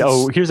 Usually,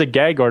 here's a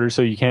gag order,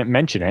 so you can't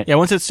mention it. Yeah,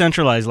 once it's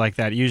centralized like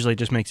that, it usually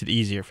just makes it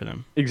easier for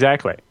them.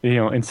 Exactly.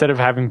 Instead of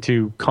having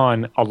to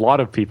con a lot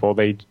of people,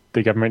 the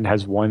government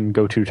has one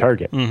go-to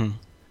target.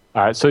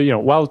 So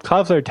while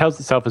Cloudflare tells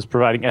itself as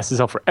providing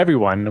SSL for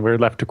everyone, we're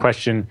left to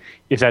question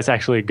if that's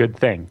actually a good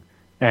thing,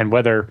 and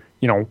whether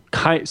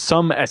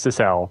some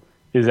SSL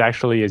is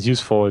actually as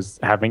useful as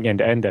having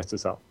end-to-end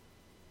SSL.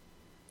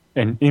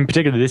 And in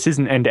particular, this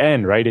isn't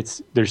end-to-end,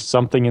 right? There's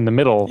something in the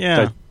middle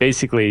that's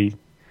basically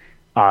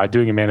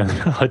doing a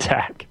man-in-the-middle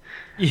attack.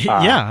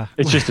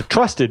 It's just a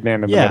trusted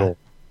man-in-the-middle.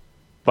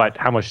 But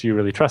how much do you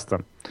really trust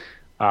them?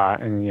 Well,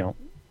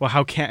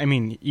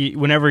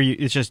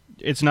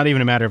 it's not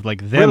even a matter of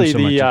like them. Really, so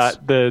much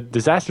the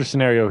disaster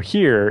scenario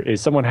here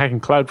is someone hacking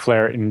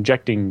Cloudflare and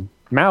injecting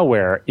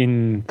malware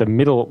in the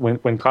middle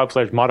when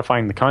Cloudflare is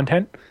modifying the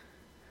content.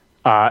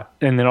 And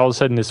then all of a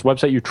sudden, this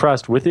website you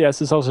trust with the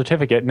SSL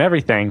certificate and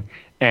everything,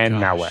 and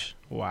malware.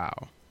 Wow.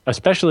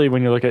 Especially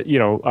when you look at,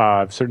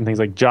 certain things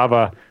like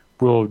Java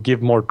will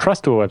give more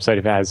trust to a website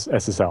if it has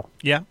SSL.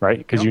 Yeah. Right?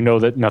 Because you know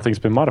that nothing's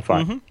been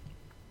modified.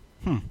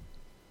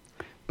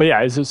 But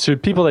yeah, so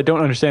people that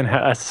don't understand how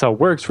SSL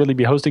works really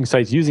be hosting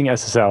sites using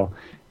SSL.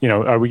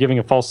 Are we giving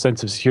a false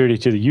sense of security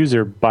to the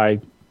user by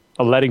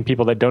letting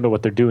people that don't know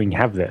what they're doing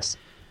have this?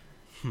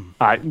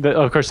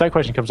 Of course, that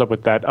question comes up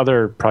with that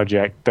other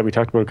project that we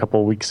talked about a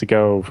couple of weeks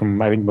ago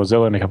from, I think,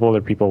 Mozilla and a couple other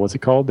people. What's it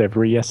called?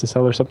 Every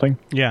SSL or something?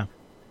 Yeah.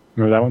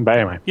 Remember that one? But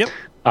anyway. Yep.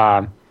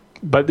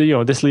 But,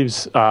 this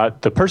leaves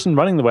the person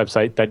running the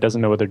website that doesn't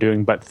know what they're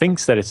doing but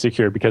thinks that it's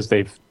secure because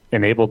they've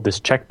enabled this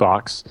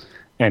checkbox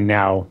and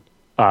now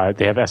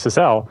they have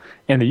SSL,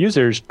 and the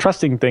users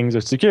trusting things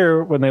are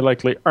secure when they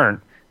likely aren't,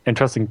 and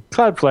trusting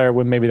Cloudflare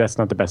when maybe that's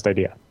not the best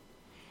idea.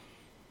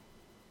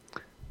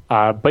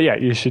 But yeah,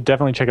 you should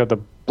definitely check out the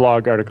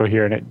blog article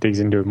here, and it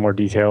digs into more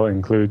detail. It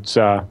includes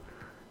a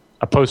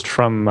post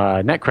from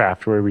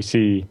Netcraft where we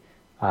see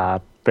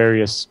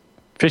various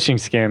phishing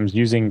scams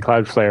using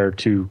Cloudflare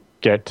to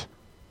get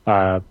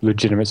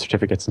legitimate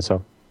certificates and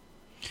so.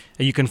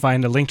 You can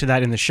find a link to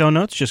that in the show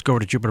notes. Just go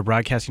over to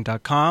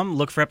jupiterbroadcasting.com,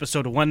 look for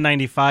episode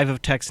 195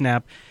 of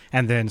TechSNAP,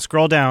 and then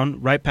scroll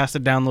down right past the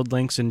download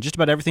links, and just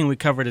about everything we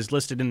covered is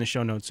listed in the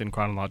show notes in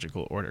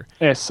chronological order.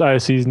 Yes, I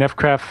see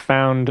Netcraft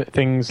found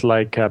things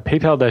like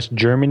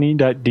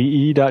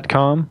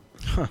paypal-germany.de.com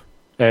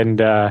and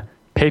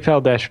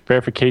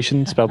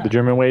PayPal-verification, spelled the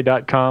German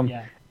way.com,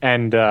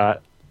 and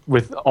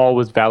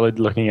with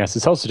valid-looking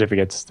SSL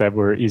certificates that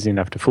were easy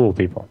enough to fool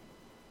people.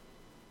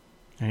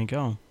 There you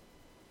go.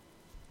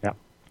 Yeah.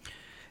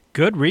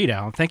 Good read,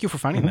 Alan. Thank you for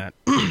finding that.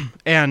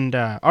 And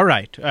all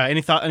right,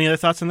 any other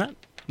thoughts on that?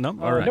 No.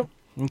 All right. Nope.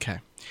 Okay.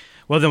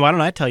 Well, then why don't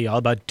I tell you all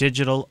about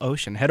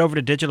DigitalOcean? Head over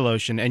to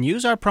DigitalOcean and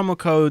use our promo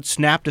code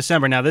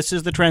SNAPDecember. Now, this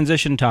is the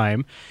transition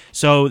time,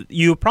 so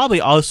you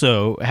probably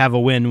also have a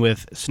win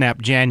with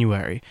Snap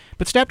January.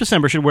 But Snap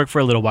December should work for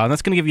a little while, and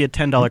that's going to give you a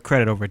 $10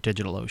 credit over at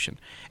DigitalOcean.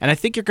 And I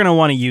think you're going to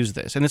want to use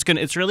this. And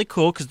it's really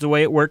cool because the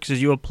way it works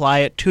is you apply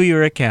it to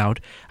your account.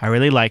 I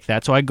really like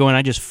that. So I go and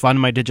I just fund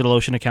my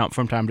DigitalOcean account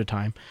from time to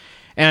time.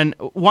 And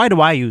why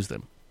do I use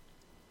them?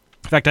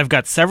 In fact, I've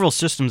got several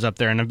systems up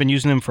there, and I've been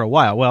using them for a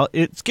while. Well,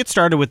 let's get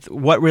started with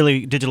what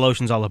really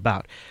DigitalOcean's all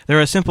about.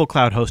 They're a simple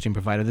cloud hosting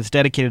provider that's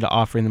dedicated to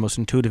offering the most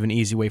intuitive and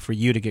easy way for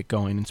you to get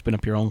going and spin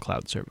up your own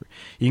cloud server.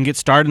 You can get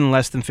started in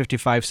less than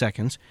 55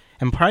 seconds,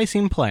 and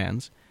pricing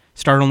plans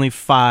start only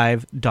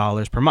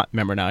 $5 per month.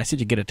 Remember now, I said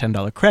you get a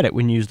 $10 credit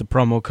when you use the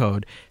promo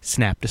code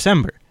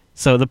SNAPDecember.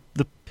 So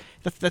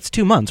that's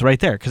 2 months right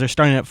there because they're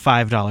starting at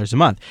 $5 a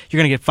month. You're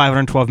going to get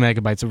 512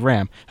 megabytes of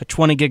RAM, a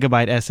 20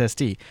 gigabyte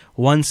SSD,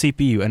 one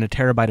CPU, and a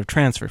terabyte of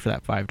transfer for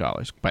that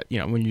 $5. But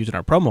when you're using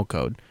our promo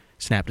code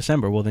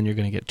SNAPDecember, well, then you're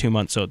going to get 2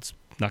 months, so it's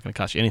not going to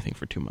cost you anything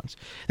for 2 months.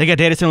 They got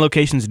data center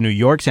locations in New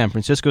York, San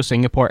Francisco,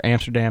 Singapore,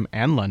 Amsterdam,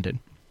 and London.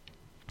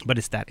 But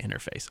it's that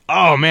interface.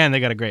 Oh, man, they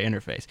got a great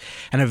interface.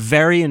 And a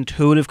very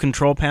intuitive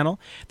control panel.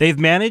 They've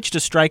managed to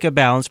strike a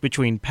balance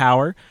between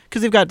power,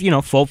 because they've got,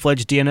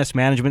 full-fledged DNS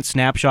management,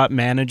 snapshot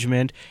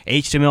management,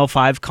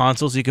 HTML5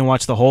 console, so you can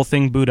watch the whole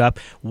thing boot up,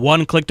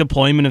 one-click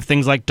deployment of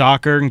things like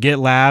Docker and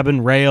GitLab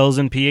and Rails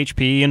and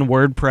PHP and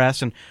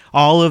WordPress and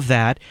all of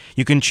that.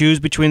 You can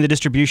choose between the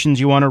distributions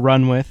you want to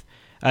run with.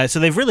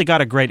 So they've really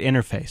got a great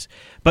interface.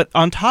 But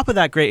on top of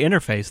that great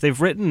interface, they've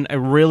written a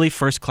really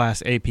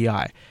first-class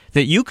API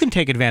that you can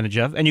take advantage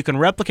of, and you can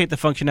replicate the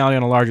functionality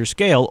on a larger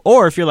scale.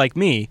 Or if you're like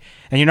me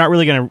and you're not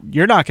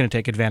going to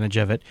take advantage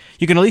of it,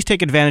 you can at least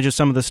take advantage of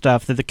some of the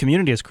stuff that the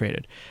community has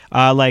created.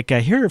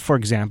 Here, for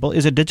example,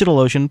 is a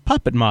DigitalOcean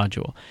Puppet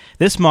module.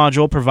 This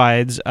module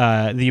provides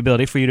the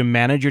ability for you to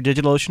manage your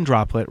DigitalOcean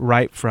droplet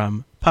right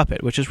from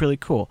Puppet, which is really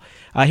cool.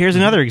 Here's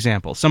another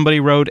example. Somebody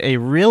wrote a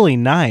really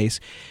nice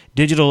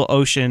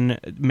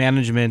DigitalOcean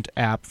management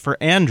app for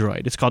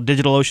Android. It's called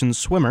DigitalOcean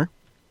Swimmer.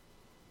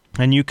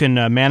 And you can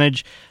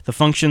manage the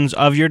functions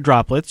of your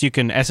droplets. You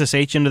can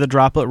SSH into the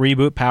droplet,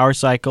 reboot, power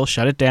cycle,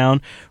 shut it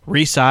down,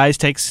 resize,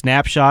 take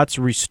snapshots,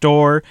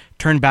 restore,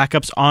 turn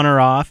backups on or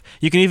off.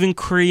 You can even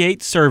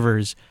create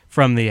servers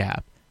from the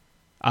app.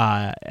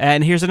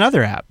 And here's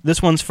another app.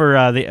 This one's for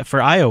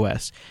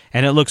iOS,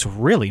 and it looks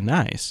really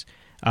nice.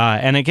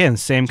 And again,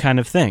 same kind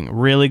of thing.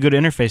 Really good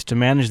interface to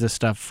manage this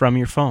stuff from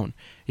your phone.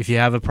 If you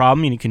have a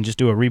problem, you can just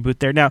do a reboot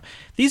there. Now,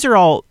 these are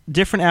all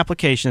different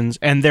applications,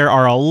 and there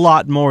are a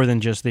lot more than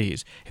just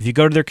these. If you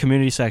go to their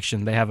community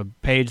section, they have a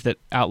page that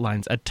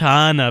outlines a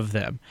ton of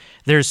them.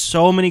 There's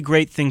so many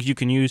great things you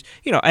can use,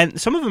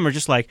 and some of them are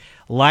just like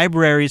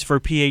libraries for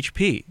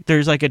PHP.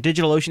 There's like a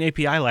DigitalOcean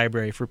API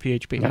library for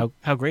PHP. Mm-hmm.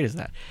 How great is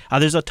that?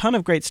 There's a ton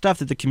of great stuff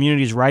that the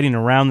community is writing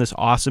around this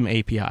awesome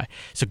API.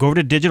 So go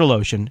over to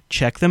DigitalOcean,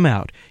 check them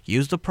out,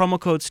 use the promo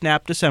code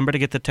SNAPDecember to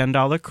get the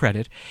 $10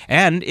 credit,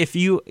 and if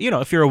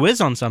you're a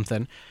whiz on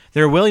something,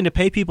 they're willing to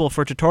pay people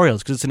for tutorials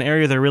because it's an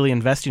area they're really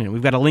investing in.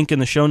 We've got a link in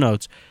the show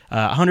notes,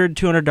 $100,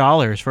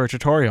 $200 for a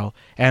tutorial,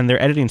 and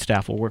their editing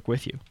staff will work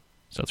with you.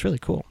 So it's really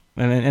cool.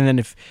 And then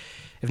if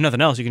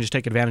nothing else, you can just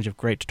take advantage of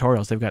great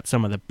tutorials. They've got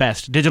some of the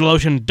best.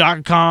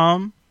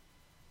 DigitalOcean.com,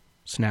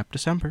 Snap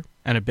December.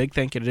 And a big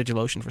thank you to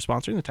DigitalOcean for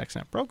sponsoring the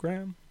TechSNAP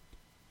program.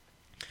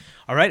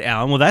 All right,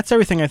 Alan. Well, that's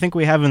everything I think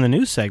we have in the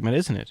news segment,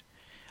 isn't it?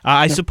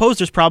 I suppose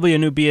there's probably a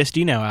new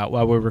BSD now out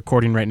while we're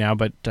recording right now,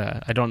 but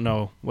I don't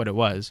know what it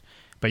was.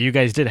 But you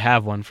guys did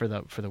have one for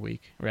the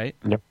week, right?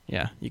 Yep.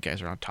 Yeah, you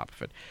guys are on top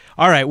of it.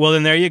 All right, well,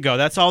 then there you go.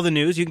 That's all the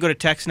news. You can go to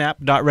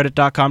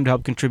techsnap.reddit.com to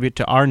help contribute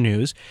to our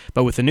news.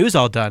 But with the news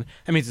all done,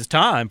 that means it's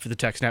time for the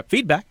TechSNAP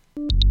feedback.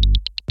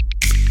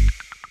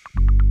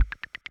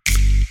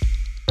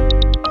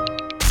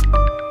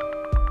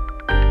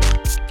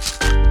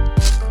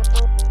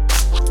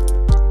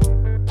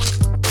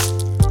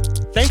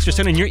 Thanks for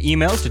sending your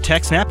emails to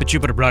TechSNAP at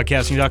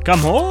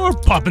JupiterBroadcasting.com or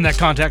popping that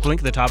contact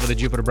link at the top of the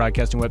Jupiter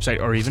Broadcasting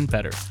website, or even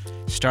better,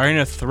 starting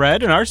a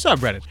thread in our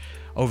subreddit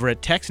over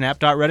at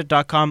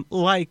TechSNAP.reddit.com,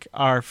 like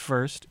our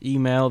first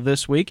email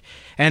this week.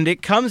 And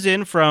it comes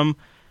in from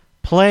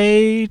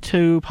Play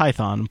to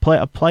Python,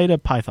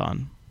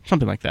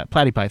 something like that.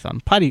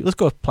 PlatyPython. Let's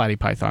go with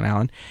PlatyPython,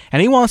 Alan.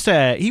 And he wants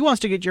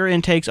to get your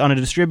intakes on a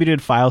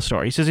distributed file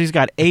store. He says he's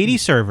got 80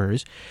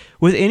 servers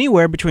with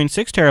anywhere between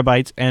 6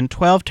 terabytes and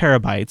 12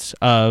 terabytes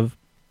of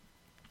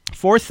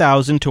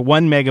 4,000 to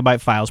 1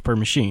 megabyte files per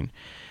machine.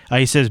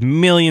 He says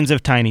millions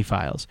of tiny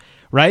files.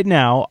 Right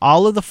now,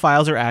 all of the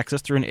files are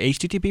accessed through an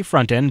HTTP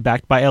frontend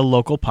backed by a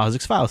local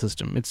POSIX file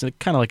system. It's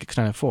kind of like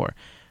Extended 4.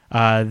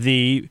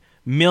 The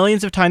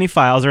millions of tiny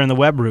files are in the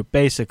web root,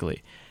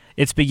 basically.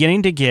 It's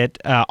beginning to get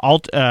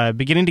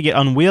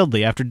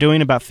unwieldy. After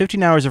doing about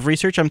 15 hours of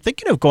research, I'm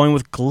thinking of going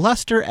with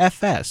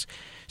GlusterFS,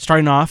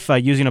 starting off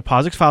using a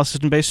POSIX file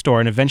system-based store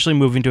and eventually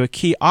moving to a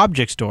key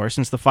object store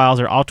since the files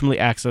are ultimately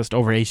accessed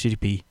over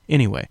HTTP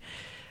anyway.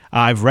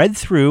 I've read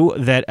through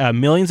that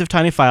millions of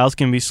tiny files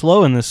can be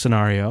slow in this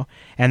scenario,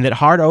 and that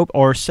Hadoop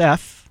or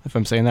Ceph, if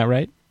I'm saying that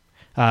right,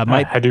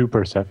 Hadoop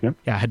or Ceph, yeah.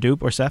 Yeah,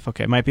 Hadoop or Ceph,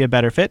 okay, might be a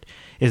better fit.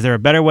 Is there a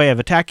better way of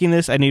attacking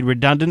this? I need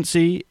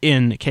redundancy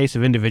in case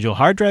of individual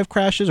hard drive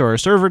crashes or a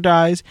server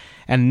dies,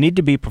 and need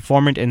to be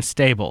performant and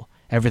stable.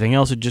 Everything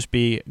else would just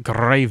be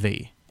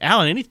gravy.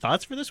 Alan, any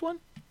thoughts for this one?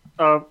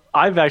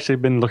 I've actually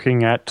been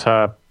looking at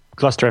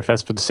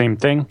GlusterFS for the same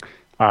thing.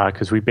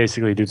 because we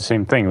basically do the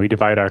same thing. We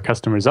divide our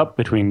customers up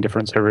between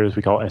different servers.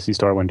 We call SC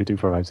store 1, 2, 3,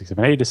 4, 5, 6,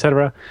 7, 8,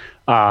 etc.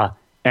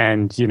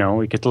 And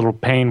it gets a little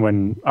pain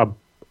when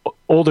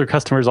older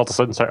customers all of a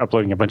sudden start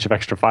uploading a bunch of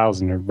extra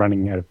files and they're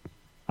running out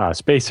of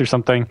space or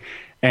something.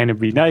 And it'd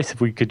be nice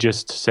if we could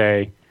just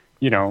say,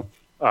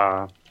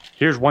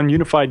 here's one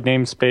unified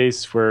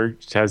namespace where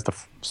it has the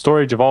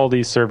storage of all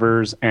these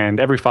servers, and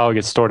every file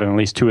gets stored on at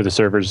least 2 of the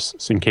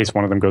servers in case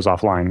one of them goes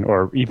offline,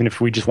 or even if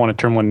we just want to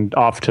turn one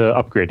off to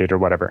upgrade it or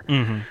whatever.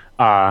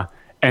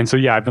 And so,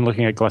 I've been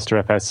looking at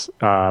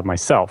GlusterFS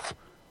myself.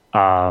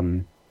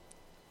 Hadoop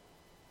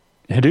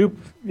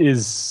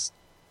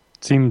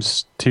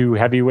seems too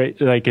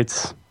heavyweight. Like,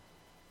 it's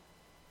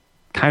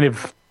kind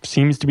of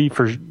seems to be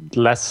for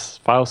less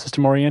file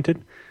system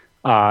oriented.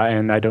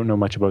 And I don't know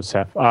much about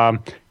Ceph.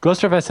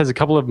 GlusterFS has a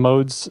couple of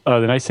modes.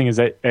 The nice thing is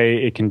that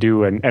it can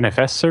do an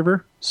NFS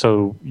server,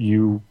 so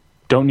you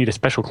don't need a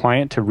special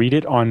client to read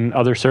it on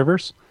other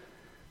servers.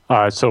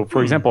 So,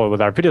 for example, with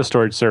our video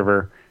storage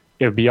server,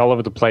 it would be all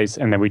over the place,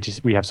 and then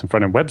we have some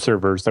front-end web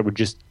servers that would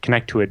just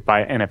connect to it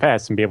by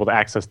NFS and be able to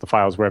access the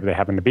files wherever they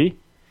happen to be.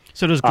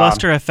 So does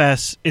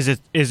GlusterFS, is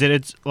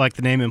it like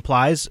the name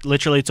implies,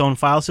 literally its own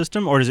file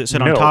system, or does it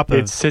sit on top of?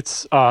 No, it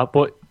sits,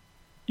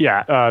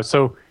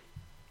 so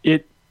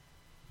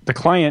the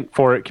client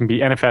for it can be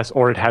NFS,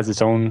 or it has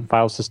its own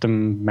file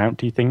system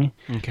mounty thingy.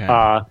 Okay.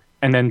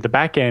 And then the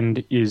back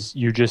end is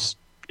it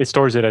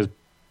stores it as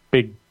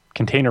big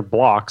container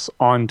blocks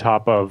on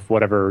top of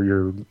whatever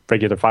your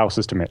regular file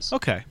system is.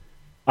 Okay.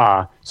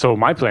 So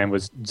my plan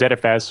was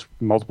ZFS,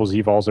 multiple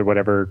zvols or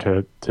whatever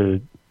to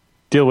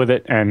deal with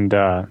it. And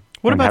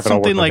what about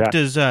something like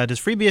does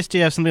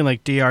FreeBSD have something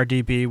like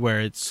DRDB where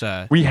it's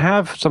we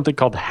have something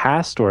called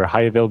HAST, or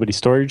high availability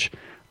storage,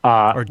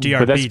 or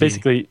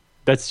DRBD. But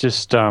that's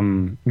just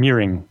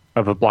mirroring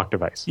of a block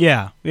device.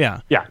 Yeah.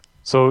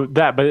 So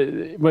but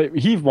what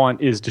he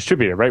wants is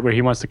distributed, right? Where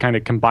he wants to kind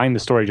of combine the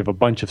storage of a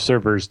bunch of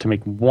servers to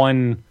make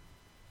one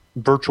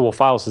virtual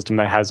file system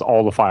that has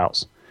all the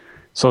files,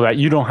 so that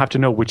you don't have to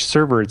know which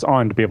server it's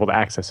on to be able to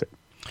access it.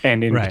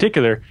 And in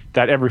particular,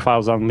 that every file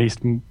is on at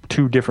least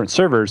 2 different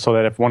servers, so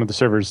that if one of the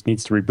servers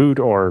needs to reboot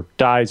or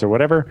dies or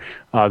whatever,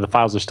 the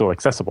files are still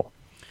accessible.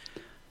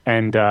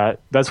 And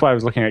that's why I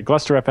was looking at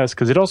GlusterFS,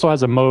 because it also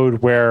has a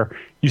mode where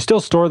you still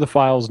store the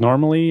files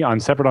normally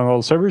separate on all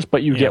the servers,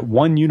 but you get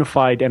one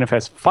unified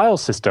NFS file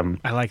system.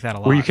 I like that a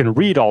lot. Where you can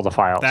read all the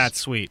files. That's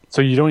sweet.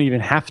 So you don't even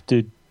have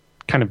to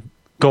kind of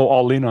go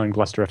all in on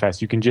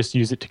GlusterFS. You can just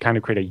use it to kind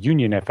of create a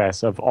union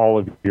FS of all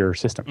of your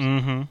systems.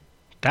 Mm-hmm.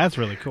 That's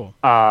really cool.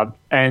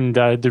 And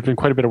there's been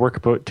quite a bit of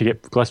work to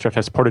get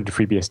GlusterFS ported to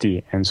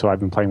FreeBSD, and so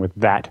I've been playing with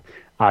that.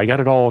 I got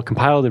it all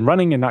compiled and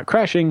running and not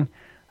crashing.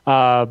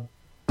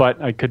 But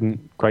I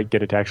couldn't quite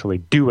get it to actually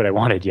do what I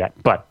wanted yet.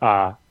 But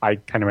I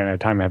kind of ran out of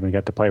time. I haven't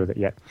got to play with it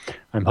yet.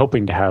 I'm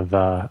hoping to have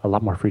a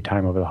lot more free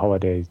time over the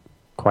holidays,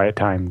 quiet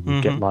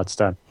time, get lots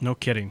done. No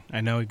kidding.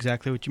 I know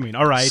exactly what you mean.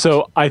 All right.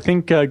 So I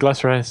think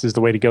GlusterFS is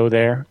the way to go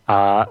there.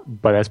 But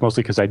that's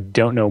mostly because I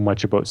don't know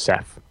much about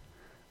Ceph.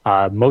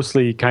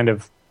 Mostly kind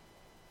of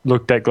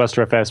looked at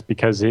GlusterFS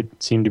because it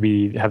seemed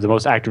to have the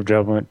most active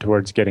development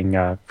towards getting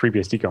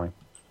FreeBSD going.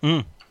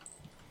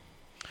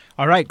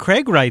 All right,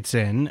 Craig writes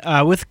in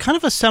with kind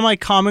of a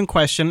semi-common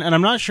question, and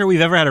I'm not sure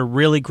we've ever had a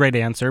really great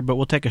answer, but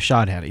we'll take a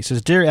shot at it. He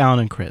says, Dear Alan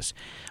and Chris,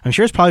 I'm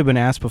sure it's probably been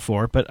asked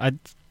before, but I'd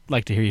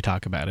like to hear you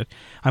talk about it.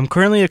 I'm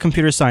currently a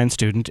computer science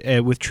student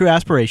with true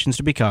aspirations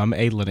to become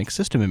a Linux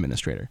system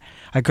administrator.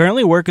 I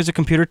currently work as a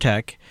computer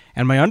tech,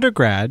 and my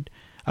undergrad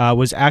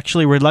was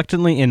actually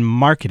reluctantly in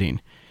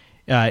marketing.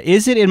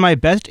 Is it in my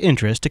best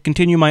interest to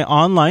continue my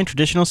online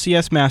traditional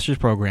CS master's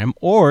program,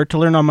 or to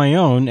learn on my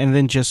own and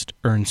then just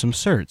earn some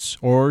certs?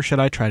 Or should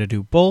I try to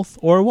do both,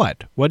 or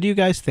what? What do you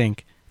guys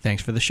think?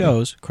 Thanks for the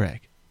shows,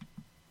 Craig.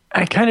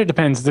 It kind of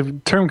depends. The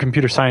term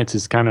computer science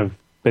has kind of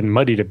been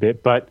muddied a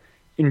bit, but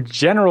in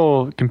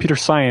general, computer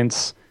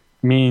science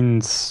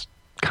means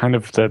kind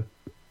of the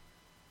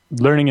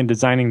learning and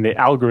designing the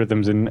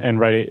algorithms and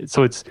writing.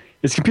 So it's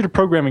computer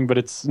programming, but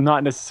it's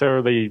not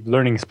necessarily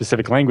learning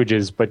specific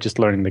languages, but just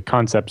learning the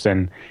concepts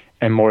and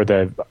more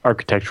the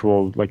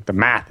architectural, like the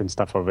math and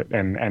stuff of it,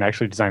 and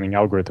actually designing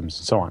algorithms and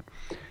so on.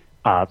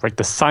 Like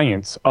the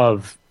science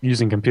of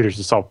using computers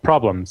to solve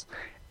problems.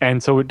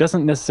 And so it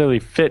doesn't necessarily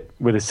fit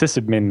with a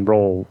sysadmin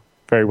role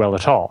very well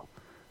at all.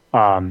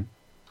 And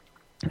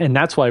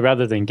that's why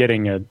rather than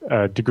getting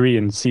a degree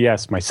in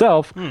CS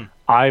myself,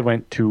 I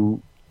went to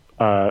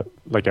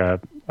like a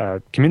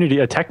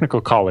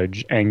technical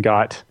college and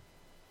got,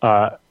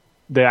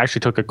 they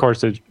actually took a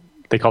course that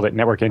they called it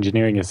Network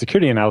Engineering and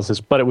Security Analysis,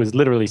 but it was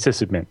literally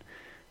sysadmin.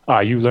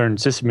 You learned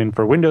sysadmin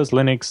for Windows,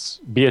 Linux,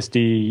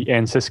 BSD,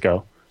 and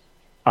Cisco.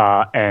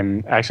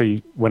 And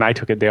actually, when I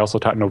took it, they also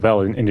taught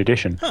Novell in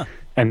addition.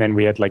 And then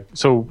we had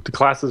so the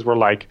classes were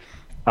like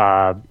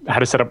how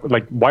to set up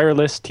like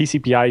wireless,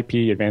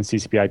 TCP/IP, advanced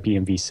TCP/IP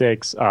in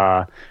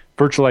v6,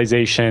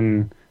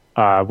 virtualization,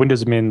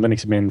 Windows admin,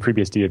 Linux admin,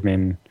 FreeBSD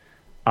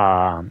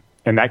admin,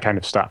 and that kind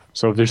of stuff.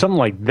 So if there's something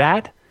like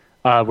that,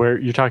 where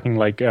you're talking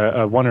like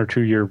a 1 or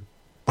 2 year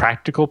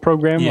practical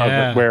program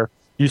Yeah. where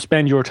you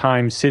spend your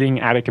time sitting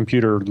at a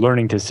computer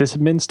learning to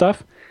sysadmin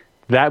stuff,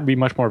 that would be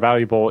much more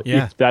valuable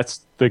Yeah. if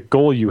that's the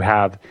goal you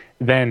have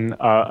than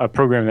a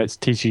program that's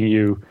teaching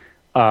you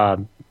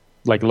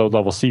like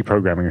low-level C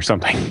programming or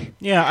something.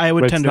 Yeah, I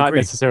would But tend it's to not agree.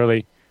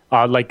 necessarily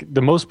like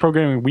the most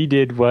programming we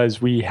did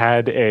was we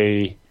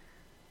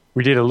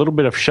did a little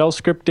bit of shell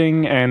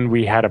scripting, and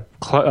we had a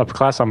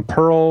class on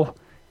Perl,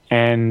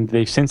 and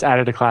they've since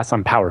added a class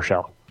on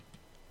PowerShell.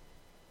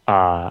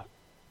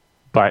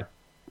 But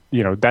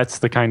that's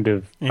the kind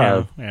of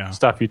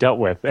stuff you dealt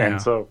with, and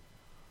so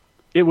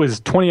it was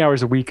 20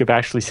 hours a week of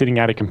actually sitting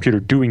at a computer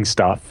doing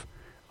stuff.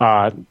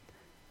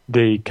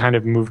 They kind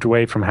of moved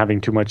away from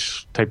having too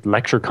much type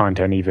lecture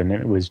content even.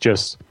 It was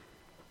just,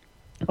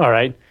 all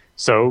right,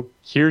 so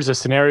here's a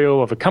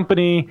scenario of a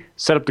company,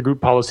 set up the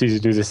group policies to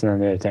do this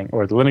and that other thing.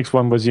 Or the Linux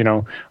one was,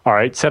 all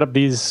right, set up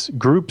these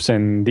groups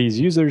and these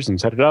users and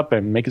set it up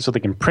and make it so they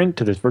can print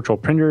to this virtual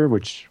printer,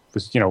 which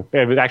was,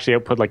 it would actually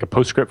output like a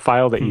PostScript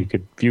file that you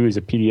could view as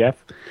a PDF.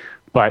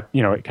 But,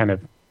 it kind of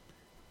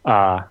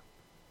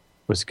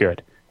was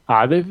good.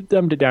 They've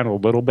dumbed it down a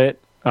little bit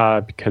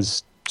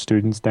because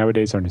students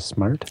nowadays aren't as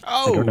smart.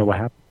 I don't know what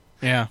happened.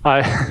 Yeah.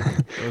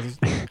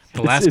 The It's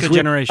Alaska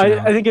generation.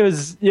 I think it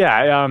was,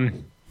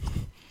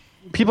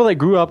 people that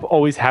grew up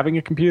always having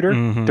a computer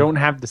don't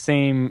have the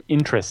same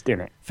interest in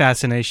it.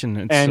 Fascination.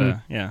 It's, And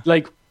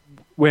like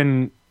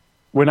when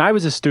I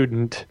was a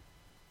student,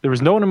 there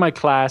was no one in my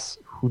class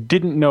who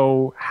didn't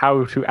know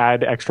how to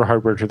add extra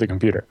hardware to the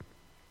computer.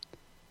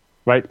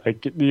 Right?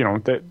 Like,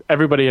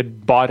 everybody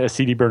had bought a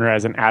CD burner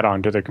as an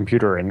add-on to their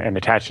computer and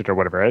attached it or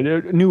whatever.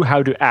 I knew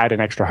how to add an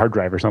extra hard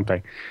drive or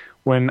something.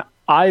 When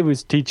I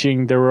was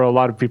teaching, there were a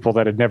lot of people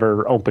that had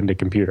never opened a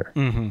computer.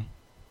 And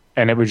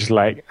it was just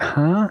like,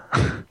 huh?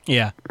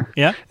 Yeah.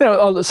 Yeah.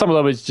 Some of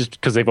them is just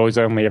because they've always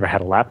only ever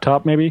had a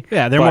laptop, maybe.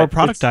 Yeah, they're more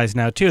productized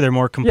now, too. They're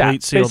more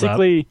complete, sealed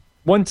basically,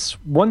 once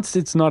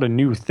it's not a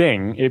new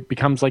thing, it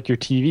becomes like your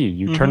TV.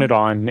 You turn it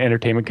on,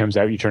 entertainment comes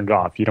out, you turn it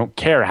off. You don't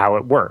care how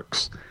it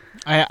works.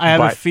 I have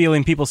a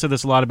feeling people said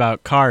this a lot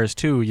about cars,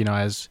 too,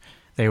 as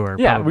they were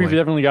probably. We've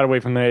definitely got away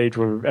from the age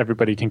where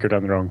everybody tinkered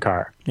on their own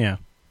car. Yeah.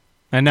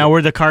 And now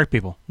we're the car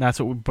people. That's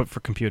what we put for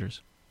computers.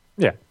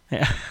 Yeah.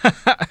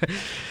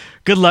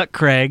 Good luck,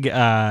 Craig.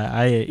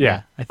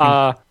 I think.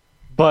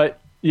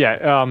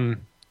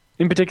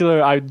 In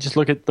particular, I just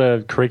look at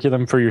the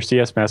curriculum for your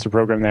CS master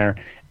program there,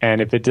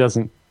 and if it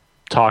doesn't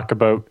talk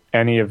about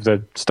any of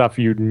the stuff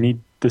you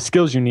need, the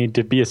skills you need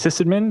to be a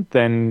sysadmin,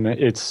 then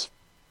it's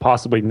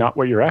possibly not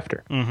what you're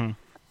after. I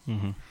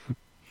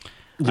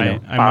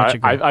much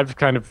agree. I've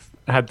kind of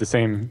had the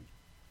same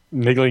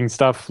niggling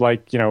stuff,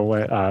 like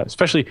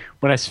especially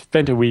when I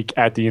spent a week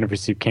at the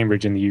University of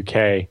Cambridge in the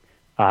UK,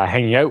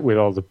 hanging out with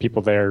all the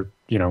people there,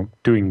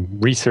 doing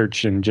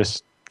research and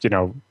just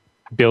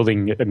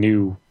building a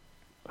new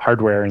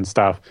hardware and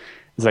stuff.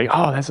 It's like,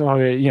 oh, that's all.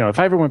 If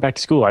I ever went back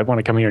to school, I'd want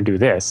to come here and do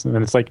this. And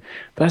then it's like,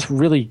 that's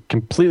really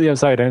completely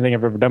outside anything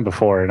I've ever done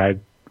before, and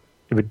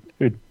it would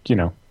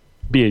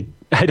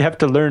I'd have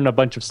to learn a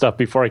bunch of stuff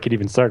before I could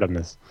even start on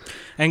this.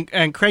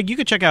 And Craig, you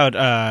could check out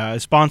a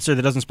sponsor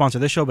that doesn't sponsor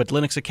this show, but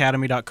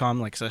linuxacademy.com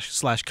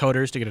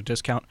 /coders to get a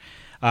discount.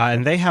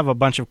 And they have a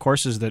bunch of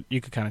courses that you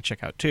could kind of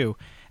check out too.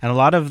 And a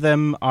lot of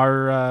them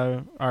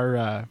are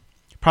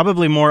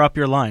probably more up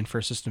your line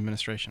for system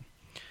administration.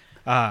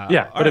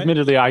 But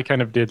admittedly, I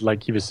kind of did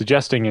like he was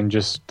suggesting and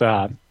just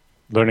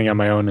learning on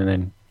my own, and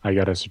then I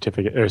got a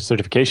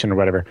certification or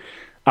whatever.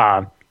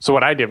 So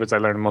what I did was I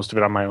learned most of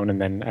it on my own, and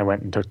then I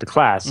went and took the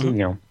class.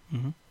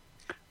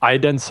 I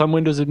had done some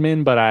Windows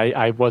admin, but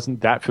I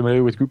wasn't that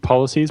familiar with group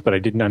policies. But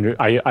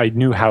I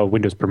knew how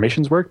Windows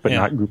permissions worked, but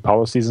not group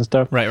policies and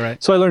stuff.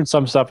 Right. So I learned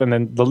some stuff, and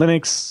then the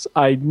Linux,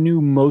 I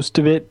knew most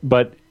of it,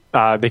 but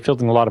they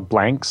filled in a lot of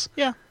blanks.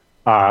 Yeah.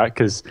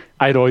 Because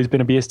I'd always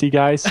been a BSD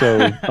guy,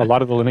 so a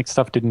lot of the Linux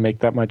stuff didn't make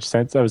that much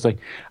sense. I was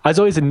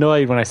always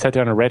annoyed when I sat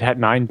down a Red Hat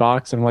 9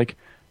 box, and I'm like,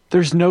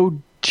 there's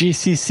no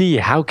GCC.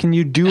 How can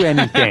you do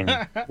anything?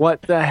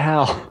 What the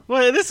hell?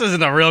 Well, this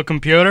isn't a real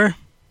computer.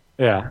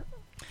 Yeah.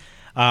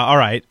 All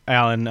right,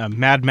 Alan.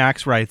 Mad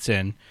Max writes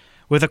in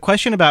with a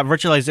question about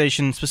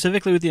virtualization,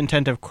 specifically with the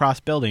intent of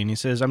cross-building. He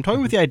says, I'm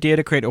toying with the idea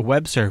to create a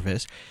web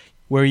service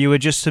where you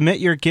would just submit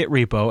your Git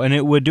repo, and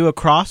it would do a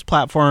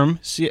cross-platform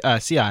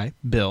CI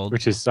build.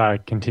 Which is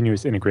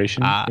continuous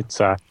integration. It's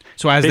so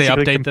as they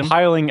update them?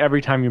 Compiling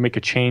every time you make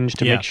a change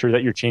to make sure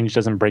that your change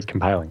doesn't break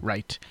compiling.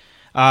 Right.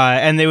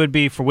 And they would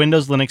be for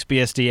Windows, Linux,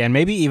 BSD, and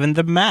maybe even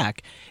the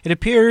Mac. It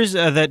appears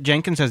that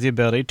Jenkins has the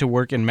ability to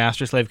work in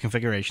master-slave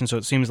configuration, so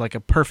it seems like a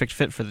perfect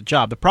fit for the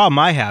job. The problem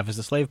I have is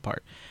the slave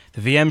part.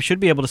 The VM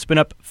should be able to spin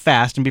up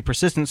fast and be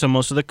persistent, so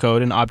most of the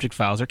code and object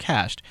files are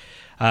cached.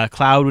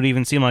 Cloud would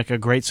even seem like a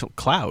great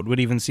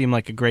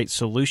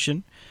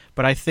solution,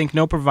 but I think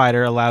no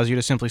provider allows you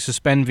to simply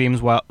suspend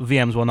VMs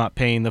while not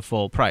paying the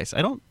full price.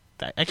 I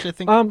actually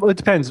think. Well, it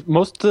depends.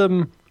 Most of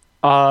them.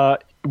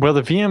 Well,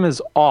 the VM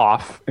is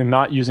off and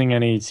not using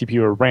any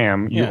CPU or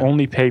RAM. You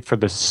only pay for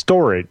the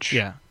storage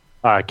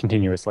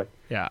continuously.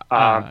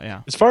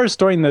 Yeah. As far as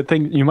storing the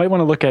thing, you might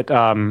want to look at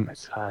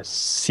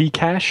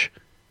Ccache.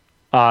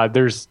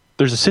 There's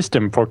a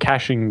system for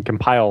caching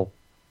compile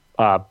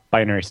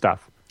binary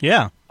stuff.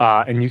 Yeah.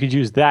 And you could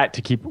use that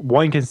to keep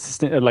one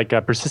consistent, like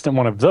a persistent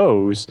one of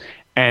those,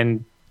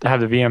 and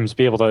have the VMs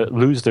be able to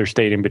lose their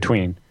state in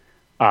between.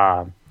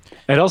 And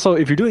also,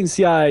 if you're doing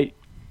CI,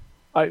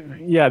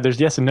 there's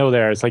yes and no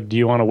there. It's like, do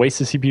you want to waste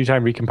the CPU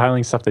time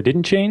recompiling stuff that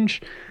didn't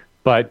change?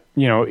 But,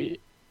 you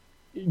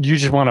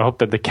just want to hope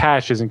that the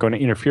cache isn't going to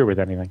interfere with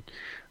anything.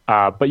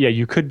 But yeah,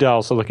 you could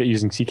also look at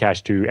using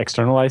Ccache to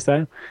externalize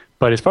that.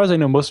 But as far as I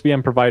know, most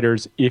VM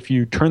providers, if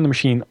you turn the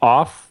machine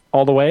off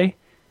all the way,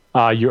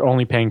 you're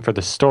only paying for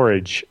the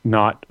storage,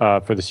 not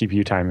for the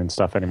CPU time and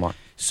stuff anymore.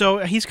 So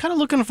he's kind of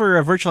looking for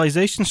a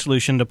virtualization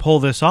solution to pull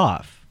this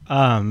off.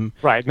 Right.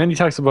 And then he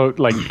talks about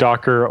like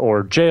Docker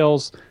or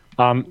jails.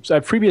 So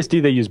at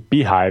FreeBSD, they use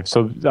Beehive,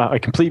 so a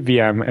complete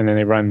VM, and then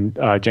they run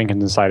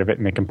Jenkins inside of it,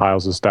 and it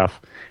compiles the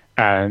stuff.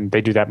 And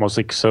they do that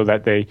mostly so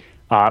that they,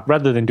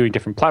 rather than doing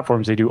different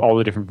platforms, they do all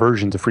the different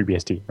versions of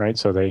FreeBSD, right?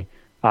 So they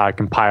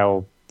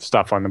compile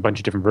stuff on a bunch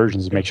of different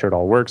versions to make sure it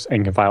all works,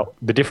 and compile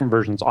the different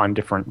versions on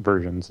different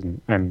versions,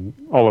 and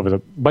all over the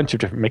bunch of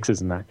different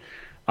mixes in that.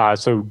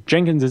 So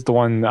Jenkins is the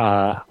one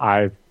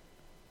I've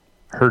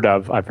heard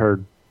of. I've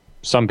heard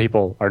some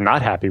people are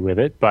not happy with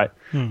it, but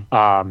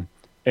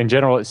in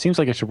general, it seems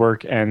like it should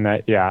work. And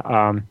that,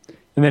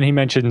 and then he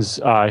mentions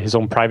his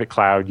own private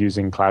cloud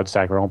using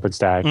CloudStack or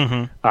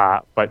OpenStack,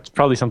 but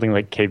probably something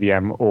like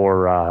KVM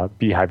or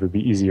Beehive would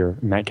be easier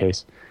in that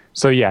case.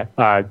 So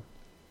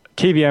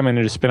KVM and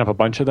to spin up a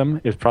bunch of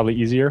them is probably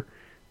easier.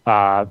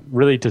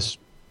 Really, to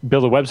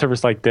build a web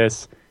service like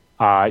this,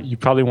 you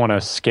probably want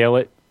to scale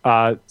it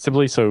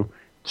simply. So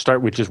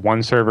start with just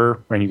one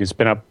server, and you can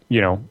spin up,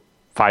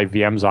 5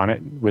 VMs on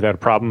it without a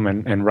problem,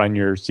 and run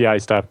your CI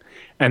stuff.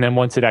 And then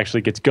once it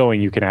actually gets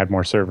going, you can add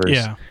more servers.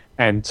 Yeah.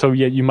 And so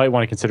you might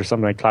want to consider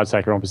something like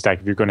CloudStack or OpenStack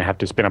if you're going to have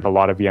to spin up a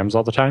lot of VMs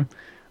all the time.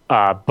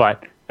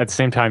 But at the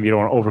same time, you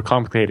don't want to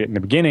overcomplicate it in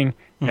the beginning,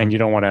 and you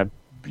don't want to,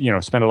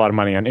 spend a lot of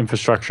money on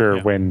infrastructure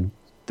when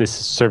this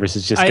service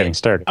is just getting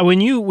started.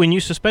 When you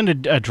suspend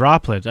a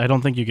droplet, I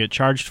don't think you get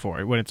charged for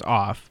it when it's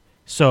off.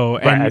 So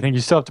I think you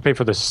still have to pay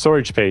for the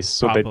storage space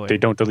so that they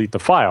don't delete the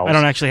files. I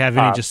don't actually have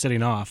any just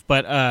sitting off.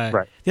 But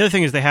the other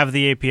thing is they have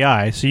the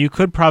API, so you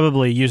could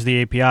probably use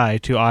the API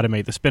to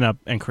automate the spin up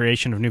and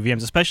creation of new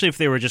VMs, especially if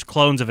they were just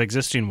clones of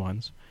existing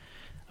ones.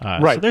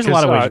 So there's a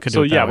lot of ways you could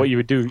do it. So what you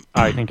would do,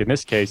 I think, in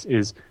this case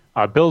is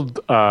build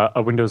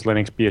a Windows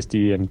Linux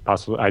BSD, and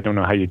possibly, I don't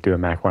know how you'd do a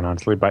Mac one,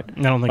 honestly, but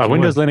I don't think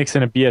Windows Linux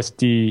and a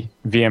BSD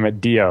VM at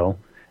DO,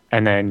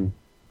 and then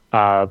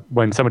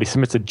when somebody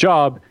submits a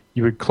job,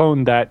 you would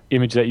clone that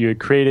image that you had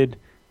created,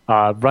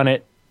 run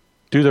it,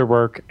 do their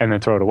work, and then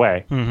throw it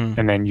away.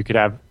 And then you could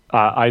have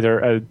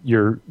either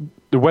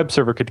the web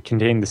server could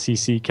contain the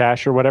CC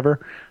cache or whatever,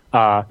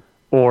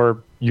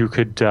 or you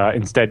could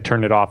instead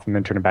turn it off and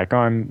then turn it back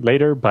on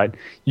later. But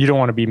you don't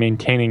want to be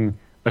maintaining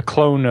a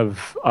clone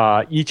of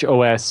each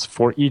OS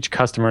for each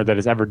customer that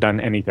has ever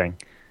done anything.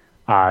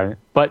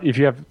 But if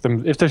you have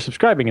them, if they're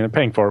subscribing and they're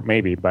paying for it,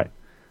 maybe. But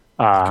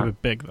it's a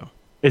bit big though.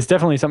 It's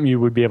definitely something you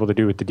would be able to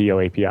do with the DO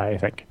API, I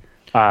think.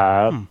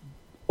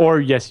 Or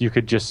yes, you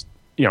could just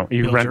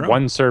you rent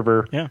one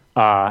server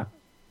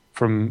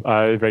from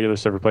a regular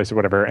server place or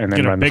whatever, and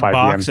then run the 5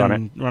 VMs on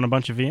it. Run a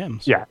bunch of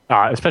VMs. Yeah,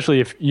 especially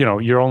if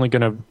you're only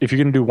if you're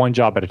gonna do one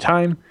job at a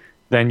time,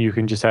 then you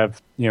can just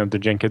have the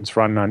Jenkins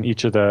run on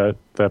each of the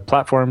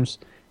platforms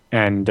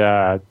and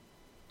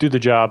do the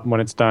job.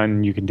 When it's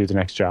done, you can do the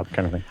next job,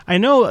 kind of thing. I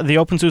know the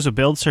OpenSUSE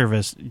build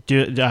service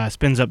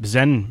spins up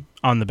Zen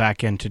on the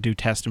back end to do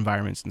test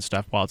environments and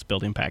stuff while it's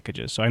building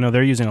packages. So I know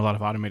they're using a lot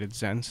of automated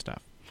Zen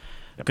stuff.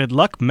 Yep. Good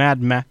luck,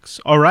 Mad Max.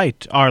 All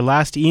right, our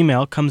last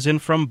email comes in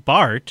from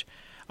Bart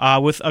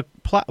with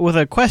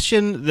a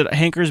question that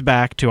hankers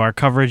back to our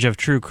coverage of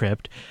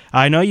TrueCrypt.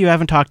 I know you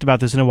haven't talked about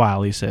this in a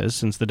while, he says,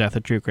 since the death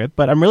of TrueCrypt,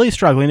 but I'm really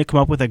struggling to come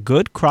up with a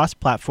good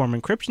cross-platform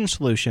encryption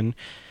solution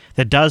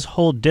that does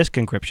hold disk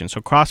encryption,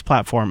 so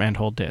cross-platform and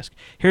hold disk.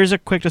 Here's a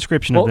quick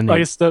description of the need. I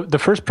guess the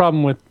first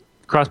problem with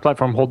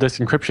cross-platform hold disk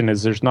encryption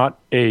is there's not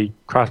a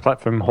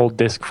cross-platform hold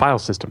disk file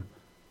system.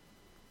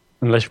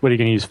 Unless, what are you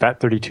going to use,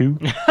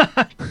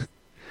 FAT32?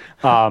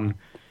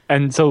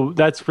 And so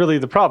that's really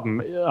the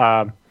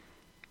problem,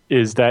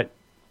 is that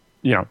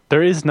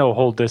there is no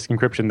hold disk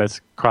encryption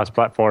that's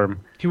cross-platform.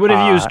 He would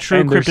have used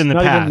TrueCrypt in the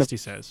past, he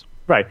says.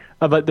 Right,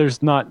 but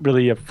there's not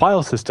really a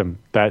file system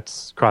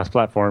that's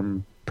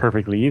cross-platform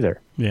perfectly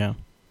either. Yeah.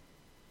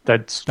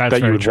 That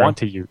you would want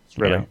to use,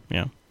 really.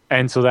 Yeah.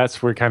 And so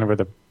that's where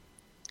the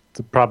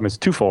problem is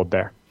twofold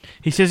there.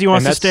 He says he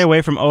wants to stay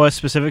away from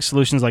OS-specific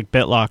solutions like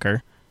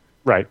BitLocker.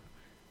 Right.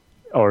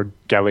 Or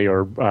Geli,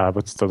 or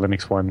what's the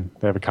Linux one?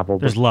 They have a couple.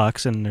 There's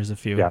Lux, and there's a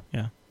few.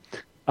 Yeah.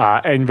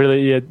 And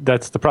really,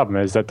 that's the problem,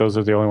 is that those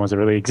are the only ones that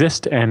really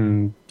exist.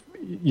 And,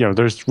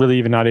 there's really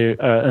even not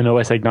an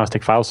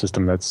OS-agnostic file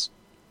system that's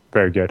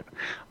very good.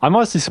 I'm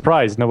honestly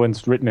surprised no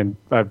one's written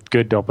a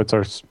good open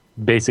source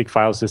basic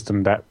file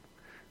system that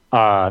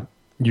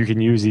you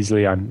can use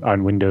easily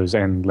on Windows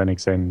and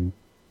Linux and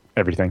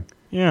everything.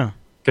 Yeah.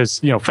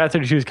 Because,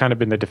 FAT32 has kind of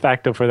been the de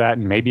facto for that,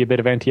 and maybe a bit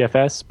of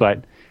NTFS,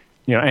 but,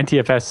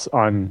 NTFS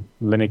on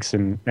Linux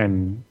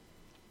and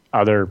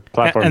other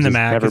platforms And the has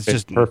Mac never is been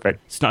just perfect.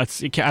 It's not.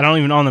 I don't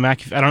even know on the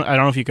Mac. I don't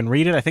know if you can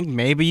read it. I think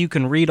maybe you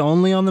can read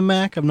only on the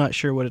Mac. I'm not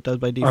sure what it does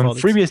by default.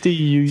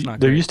 FreeBSD,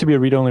 there used to be a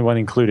read-only one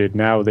included.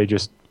 Now they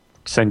just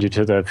send you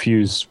to the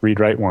Fuse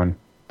read-write one,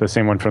 the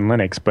same one from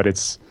Linux. But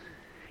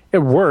it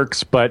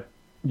works, but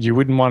you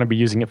wouldn't want to be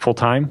using it full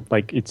time.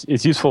 Like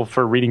it's useful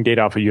for reading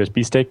data off a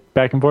USB stick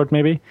back and forth,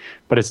 maybe,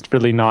 but it's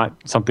really not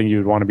something you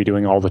would want to be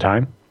doing all the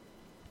time.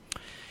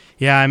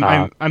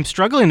 Yeah, I'm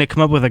struggling to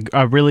come up with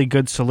a really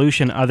good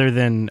solution other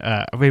than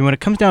when it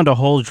comes down to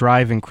whole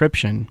drive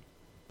encryption.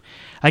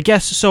 I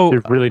guess so.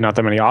 There's really not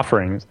that many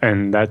offerings,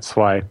 and that's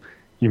why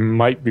you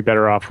might be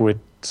better off with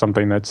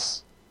something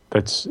that's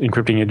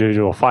encrypting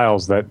individual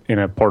files that in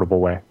a portable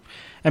way.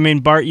 I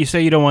mean, Bart, you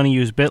say you don't want to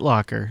use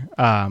BitLocker.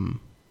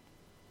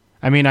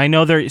 I mean, I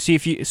know there. See,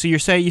 you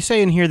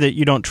say in here that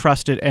you don't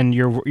trust it, and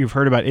you've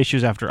heard about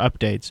issues after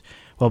updates.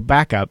 Well,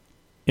 backup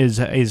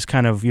is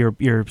kind of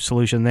your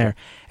solution there,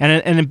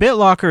 and a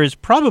BitLocker is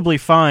probably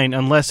fine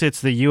unless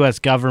it's the U.S.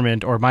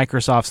 government or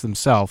Microsoft's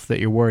themselves that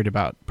you're worried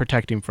about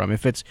protecting from.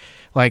 If it's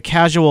like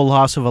casual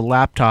loss of a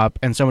laptop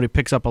and somebody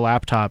picks up a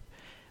laptop,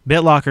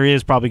 BitLocker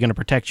is probably going to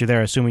protect you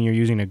there, assuming you're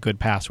using a good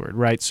password,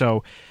 right?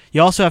 So you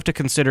also have to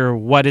consider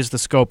what is the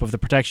scope of the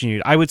protection you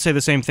need. I would say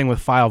the same thing with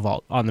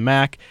FileVault on the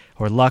Mac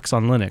or Lux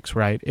on Linux,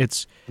 right?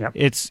 It's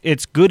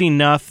good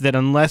enough that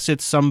unless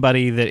it's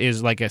somebody that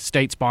is like a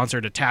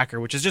state-sponsored attacker,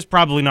 which is just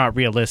probably not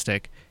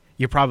realistic,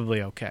 you're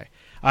probably okay.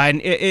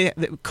 And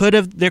could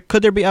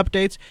there be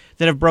updates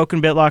that have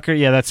broken BitLocker?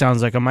 Yeah, that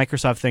sounds like a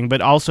Microsoft thing. But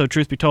also,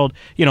 truth be told,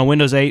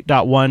 Windows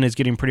 8.1 is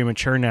getting pretty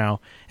mature now,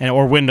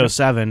 or Windows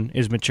 7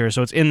 is mature.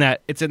 So it's in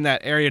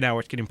that area now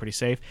where it's getting pretty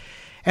safe.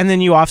 And then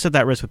you offset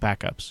that risk with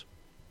backups.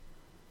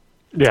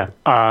 Yeah,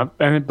 but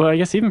I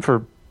guess even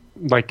for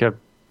like a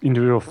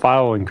individual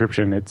file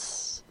encryption,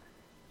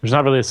 there's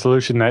not really a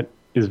solution that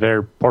is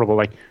very portable.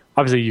 Like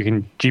obviously you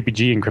can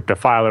GPG encrypt a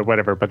file or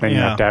whatever, but then you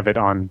have to have it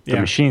on the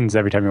machines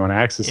every time you want to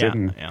access it,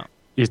 and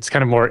it's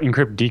kind of more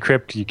encrypt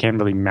decrypt. You can't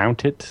really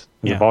mount it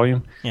as a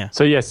volume. Yeah.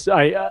 So yes,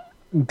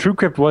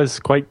 TrueCrypt was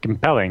quite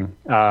compelling,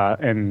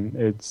 and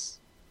it's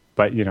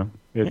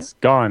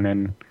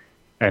gone,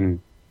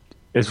 and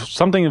it's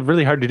something that's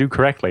really hard to do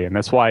correctly, and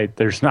that's why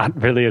there's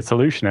not really a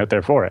solution out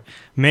there for it.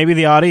 Maybe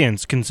the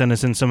audience can send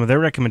us in some of their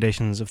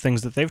recommendations of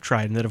things that they've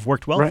tried and that have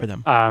worked well for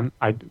them. I'm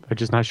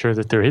just not sure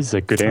that there is a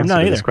good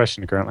answer to this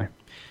question currently.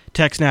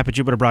 TechSNAP at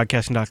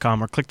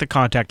JupiterBroadcasting.com or click the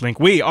contact link.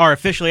 We are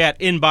officially at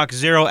Inbox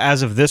Zero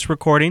as of this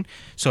recording,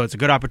 so it's a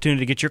good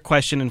opportunity to get your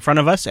question in front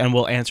of us, and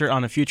we'll answer it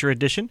on a future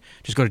edition.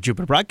 Just go to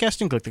Jupiter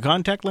Broadcasting, click the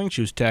contact link,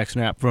 choose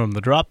TechSNAP from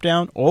the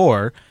drop-down,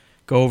 or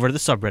go over to the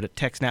subreddit,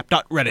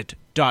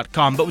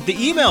 techsnap.reddit.com. But with the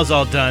emails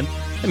all done,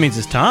 that means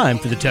it's time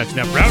for the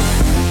TechSNAP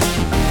Roundup.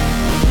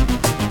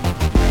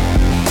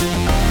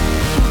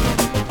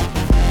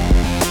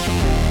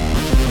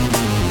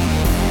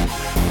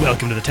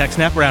 Welcome to the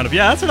TechSNAP Roundup.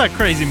 Yeah, that's what that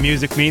crazy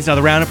music means. Now,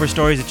 the Roundup are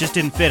stories that just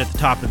didn't fit at the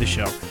top of the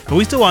show, but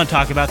we still want to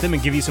talk about them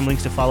and give you some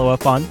links to follow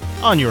up on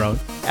your own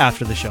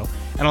after the show.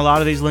 And a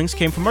lot of these links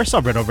came from our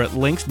subreddit over at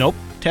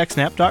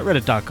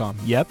techsnap.reddit.com.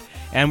 Yep.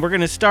 And we're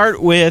going to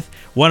start with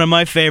one of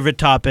my favorite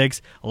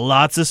topics,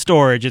 lots of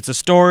storage. It's a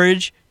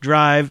storage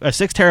drive, a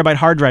 6 terabyte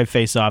hard drive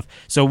face-off.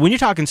 So when you're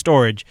talking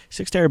storage,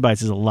 6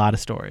 terabytes is a lot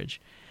of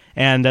storage.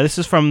 And this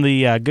is from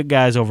the good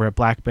guys over at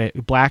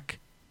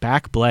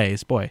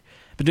Backblaze. Boy,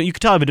 but you can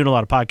tell I've been doing a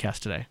lot of podcasts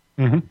today.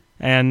 Mm-hmm.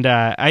 And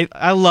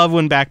I love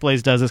when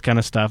Backblaze does this kind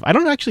of stuff. I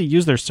don't actually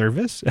use their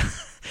service,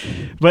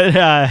 but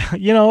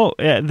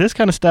this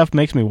kind of stuff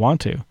makes me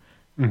want to.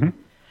 Mm-hmm.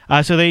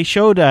 So they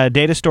showed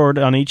data stored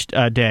on each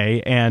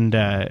day, and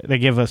they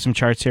give us some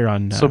charts here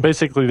on... So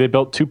basically, they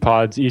built 2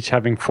 pods, each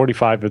having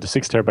 45 of the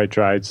 6 terabyte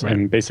drives,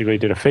 and basically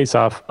did a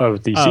face-off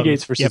of the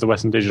Seagates versus the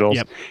Western Digitals.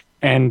 Yep.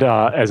 And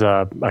as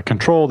a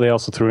control, they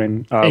also threw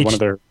in one of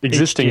their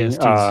existing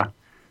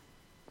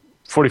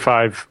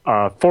 45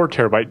 4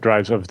 terabyte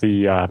drives of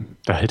the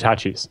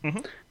Hitachis.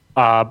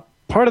 Mm-hmm.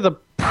 Part of the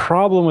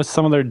problem with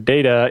some of their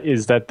data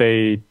is that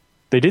they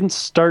didn't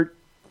start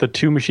the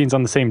 2 machines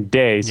on the same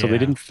day, so they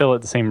didn't fill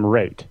at the same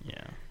rate.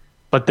 Yeah.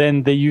 But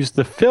then they used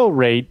the fill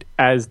rate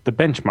as the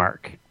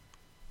benchmark.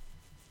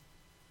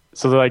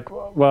 So they're like,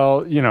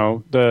 well,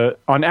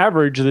 on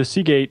average, the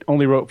Seagate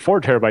only wrote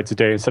 4 terabytes a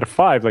day instead of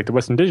 5, like the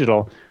Western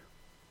Digital.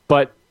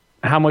 But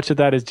how much of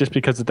that is just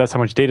because that's how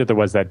much data there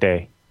was that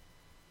day,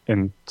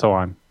 and so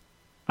on.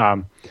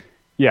 I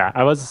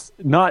was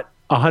not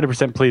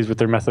 100% pleased with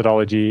their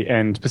methodology,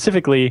 and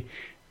specifically,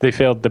 they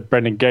failed the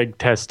Brendan Gegg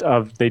test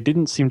of they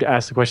didn't seem to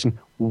ask the question,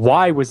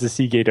 why was the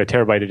Seagate a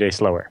terabyte a day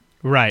slower?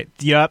 Right.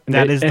 Yep.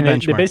 That is the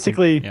benchmark. They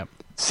basically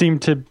seem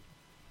to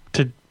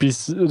be,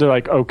 they're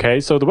like, okay,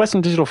 so the Western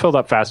Digital filled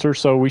up faster,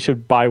 so we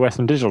should buy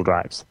Western Digital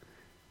drives.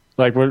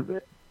 It's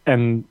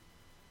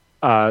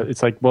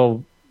like,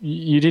 well,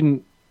 you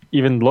didn't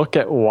even look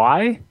at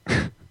why?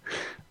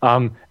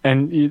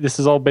 And this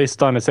is all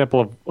based on a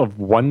sample of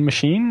one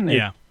machine.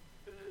 Yeah.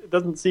 It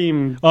doesn't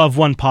seem Of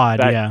one pod,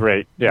 that yeah.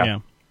 great. Yeah.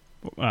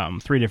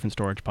 3 different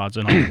storage pods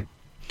and all.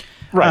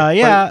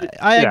 Right.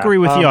 I agree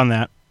with you on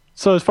that.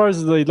 So as far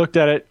as they looked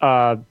at it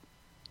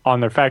on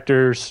their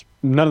factors,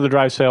 none of the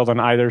drives failed on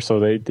either, so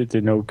they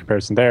did no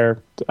comparison there.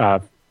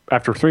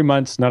 After 3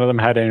 months, none of them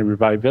had any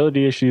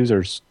reliability issues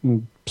or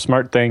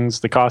smart things.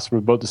 The costs were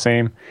both the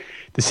same.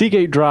 The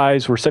Seagate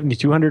drives were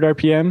 7,200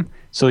 RPM,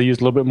 so they used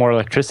a little bit more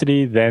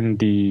electricity than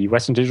the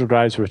Western Digital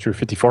drives, which were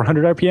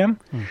 5,400 RPM.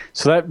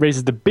 So that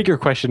raises the bigger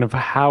question of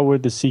how were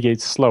the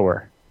Seagates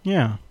slower?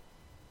 Yeah.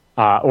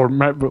 Or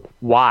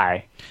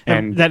why?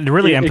 And that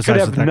really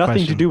emphasizes it could have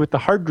nothing to do with the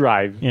hard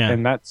drive, Yeah.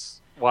 and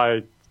that's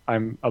why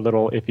I'm a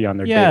little iffy on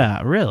their data.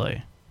 Yeah,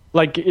 really.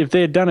 Like if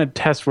they had done a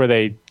test where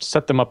they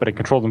set them up in a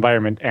controlled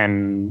environment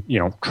and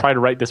try to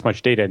write this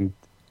much data and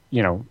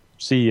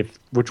see if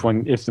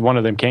one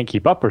of them can't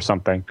keep up or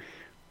something,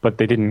 but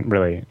they didn't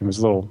really. It was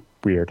a little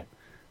weird.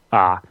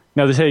 Now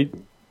they say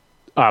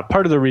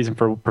part of the reason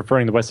for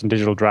preferring the Western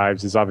Digital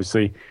drives is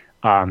obviously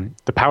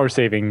the power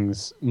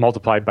savings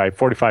multiplied by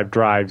 45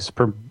 drives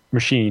per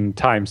machine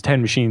times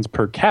 10 machines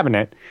per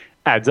cabinet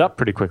adds up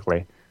pretty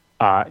quickly.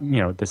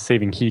 The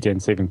saving heat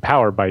and saving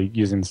power by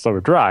using the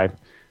slower drive,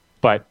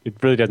 but it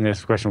really doesn't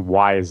answer the question,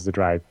 why is the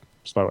drive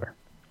slower?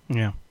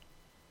 Yeah.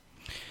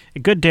 A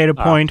good data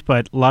point,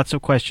 but lots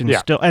of questions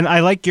still. And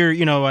I like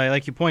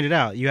like you pointed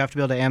out, you have to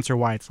be able to answer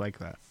why it's like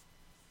that.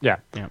 Yeah.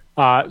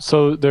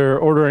 So they're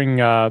ordering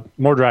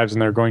more drives,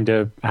 and they're going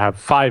to have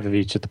 5 of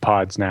each at the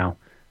pods now.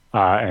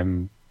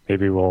 And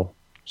maybe we'll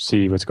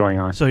see what's going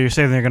on. So you're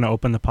saying they're going to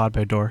open the pod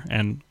bay door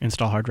and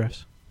install hard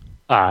drives?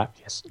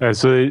 Yes.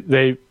 So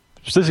they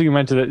specifically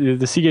mentioned that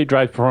the Seagate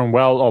drives perform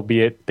well,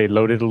 albeit they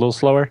loaded a little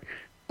slower.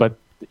 But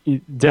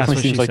it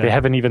definitely seems like they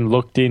haven't even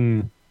looked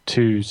in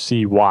to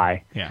see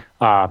why. Yeah.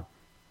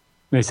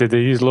 They said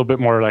they use a little bit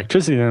more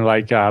electricity than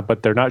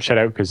but they're not shut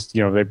out because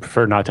they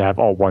prefer not to have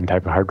all one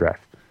type of hard drive.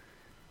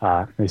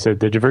 They said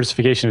the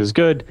diversification is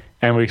good,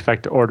 and we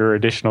expect to order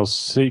additional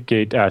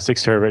Seagate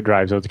 6 terabyte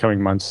drives over the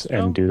coming months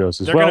and do those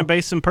as well. They're going to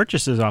base some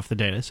purchases off the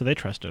data, so they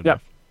trust it. Yeah.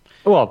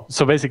 Well,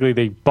 so basically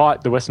they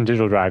bought the Western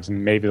Digital drives,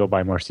 and maybe they'll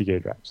buy more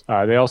Seagate drives.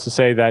 They also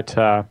say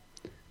that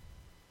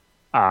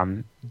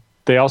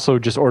they also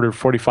just ordered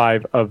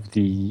 45 of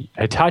the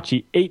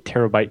Hitachi 8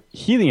 terabyte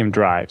helium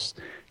drives.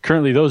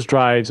 Currently, those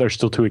drives are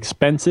still too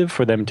expensive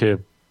for them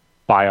to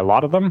buy a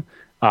lot of them.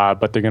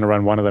 But they're going to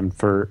run one of them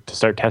to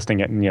start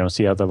testing it and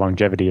see how the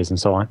longevity is and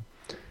so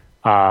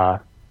on.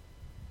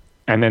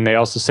 And then they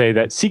also say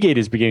that Seagate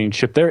is beginning to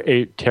ship their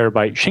 8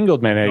 terabyte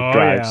shingled magnetic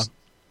drives,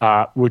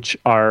 which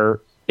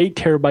are 8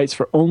 terabytes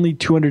for only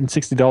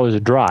 $260 a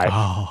drive,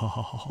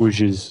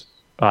 which is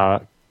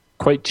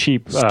quite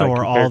cheap.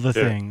 Store all the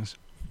things.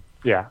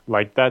 Yeah,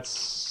 like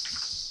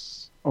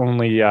that's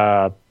only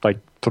like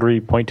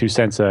 3.2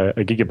 cents a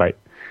gigabyte.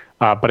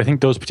 But I think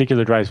those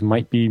particular drives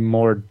might be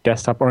more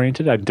desktop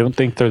oriented. I don't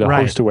think they're the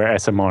host-aware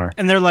SMR.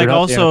 And they're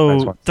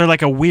they're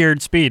like a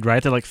weird speed,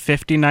 right? They're like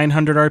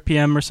 5,900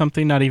 RPM or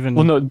something. Not even.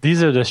 Well, no,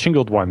 these are the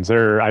shingled ones.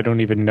 I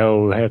don't even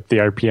know if the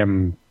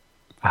RPM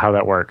how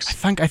that works.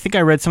 I think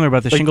I read something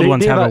about the shingled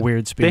ones have a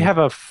weird speed. They have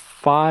a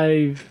 4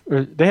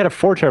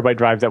 terabyte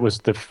drive that was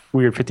the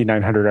weird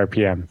 5,900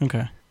 RPM.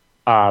 Okay.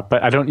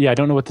 But I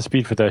don't know what the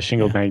speed for the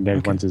shingled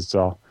magnetic ones is at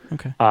all.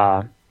 Okay.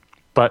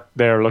 But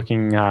they're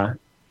looking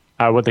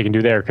what they can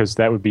do there, because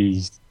that would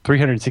be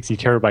 360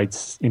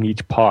 terabytes in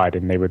each pod,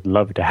 and they would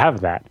love to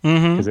have that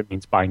because it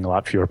means buying a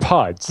lot fewer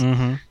pods.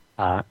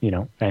 But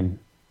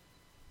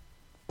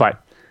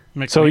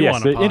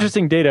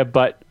interesting data,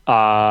 but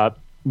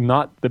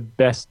not the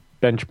best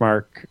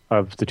benchmark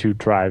of the 2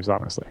 drives,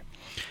 honestly.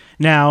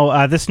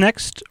 Now, this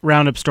next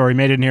roundup story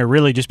made it in here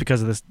really just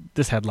because of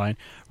this headline.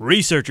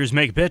 Researchers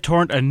make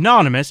BitTorrent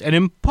anonymous and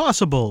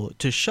impossible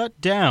to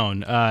shut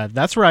down.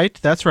 That's right.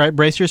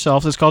 Brace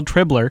yourselves. It's called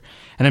Tribbler,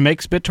 and it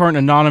makes BitTorrent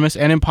anonymous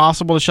and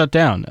impossible to shut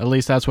down. At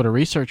least that's what a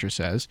researcher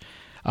says.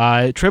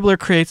 Tribbler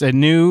creates a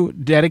new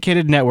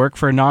dedicated network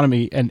for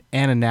anonymity and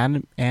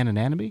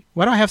anonymity.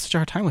 Why do I have such a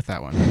hard time with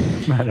that one?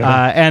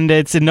 And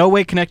it's in no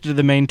way connected to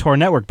the main Tor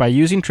network. By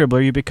using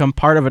Tribbler, you become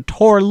part of a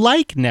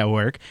Tor-like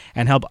network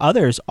and help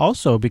others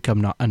also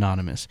become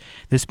anonymous.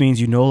 This means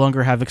you no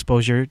longer have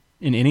exposure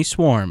in any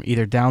swarm,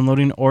 either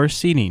downloading or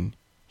seeding,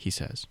 he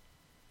says.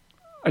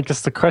 I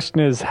guess the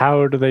question is,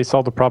 how do they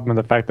solve the problem of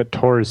the fact that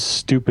Tor is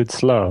stupid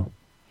slow?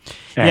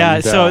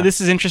 And, so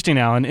this is interesting,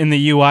 Alan. In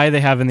the UI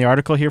they have in the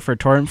article here for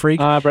Torrent Freak.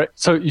 Right.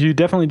 So you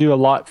definitely do a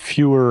lot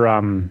fewer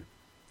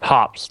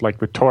hops. Like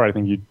with Tor, I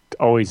think you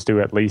always do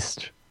at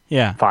least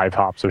 5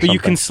 hops or something. But you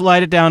can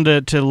slide it down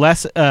to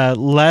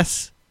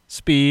less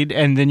speed,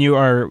 and then you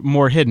are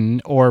more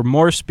hidden, or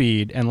more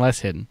speed and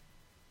less hidden.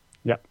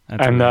 Yeah.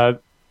 And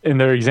in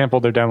their example,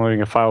 they're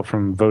downloading a file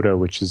from Vodo,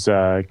 which is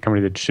a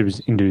company that distributes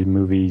into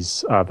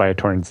movies via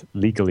torrents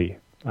legally.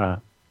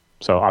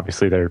 So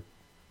obviously they're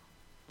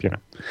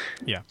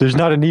there's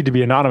not a need to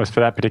be anonymous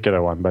for that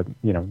particular one, but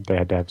they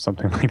had to have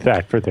something like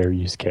that for their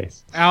use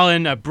case.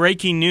 Alan,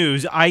 breaking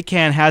news: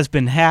 ICANN has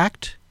been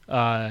hacked.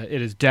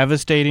 It is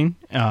devastating.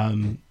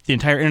 The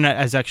entire internet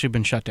has actually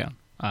been shut down.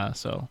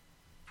 So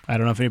I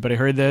don't know if anybody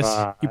heard this.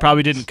 You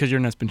probably didn't because your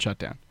internet's been shut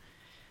down.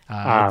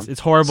 It's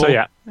horrible. So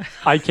yeah,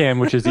 ICANN,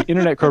 which is the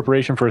Internet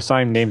Corporation for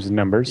Assigned Names and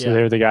Numbers. Yeah. So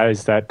they're the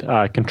guys that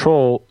they're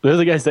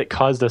the guys that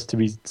caused us to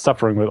be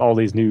suffering with all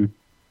these new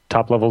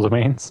top-level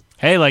domains.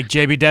 Hey, like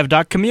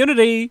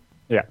jbdev.community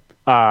Yeah.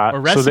 or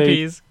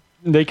recipes.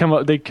 So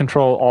they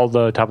control all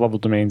the top-level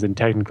domains and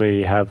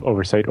technically have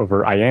oversight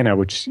over IANA,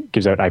 which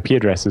gives out IP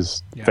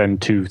addresses, then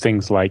to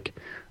things like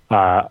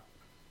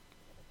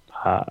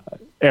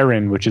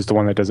Erin, which is the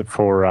one that does it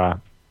for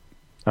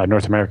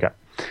North America.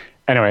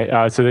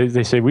 Anyway, so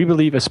they say, we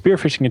believe a spear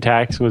phishing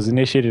attack was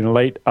initiated in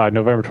late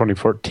November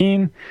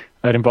 2014.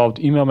 It involved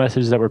email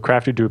messages that were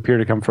crafted to appear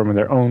to come from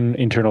their own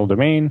internal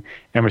domain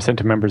and were sent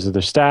to members of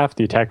their staff.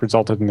 The attack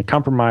resulted in the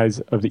compromise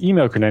of the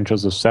email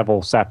credentials of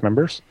several staff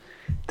members.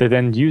 They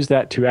then used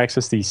that to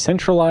access the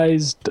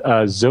centralized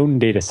zone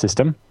data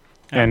system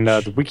and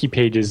the wiki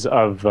pages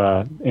of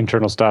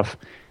internal stuff,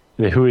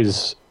 the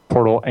Whois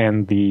portal,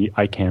 and the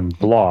ICANN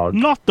blog.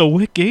 Not the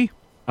wiki.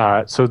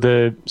 So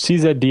the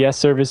CZDS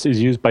service is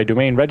used by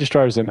domain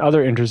registrars and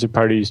other interested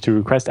parties to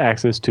request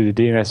access to the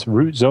DNS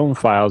root zone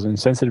files and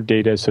sensitive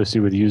data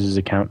associated with the user's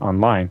account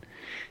online.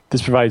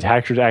 This provides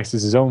hackers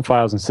access to zone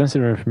files and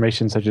sensitive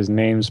information such as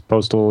names,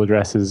 postal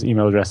addresses,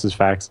 email addresses,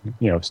 fax,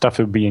 stuff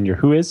that would be in your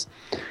Whois,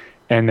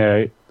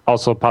 and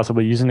also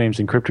possibly usernames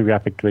and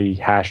cryptographically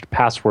hashed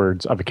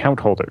passwords of account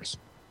holders.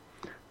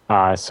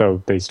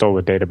 So they stole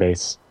the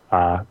database.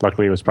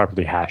 Luckily, it was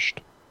properly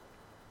hashed.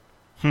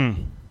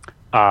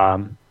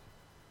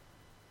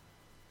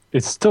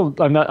 It's still,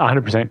 I'm not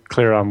 100%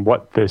 clear on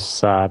what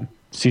this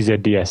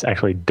CZDS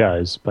actually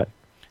does, but...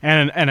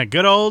 And a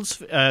good old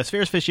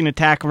Spheres phishing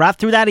attack right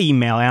through that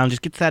email, Alan.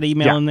 Just get that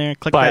email in there,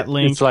 click that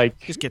link, it's like,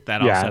 just get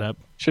that all set up.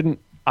 Shouldn't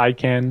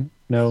ICANN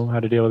know how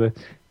to deal with it?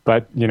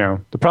 But,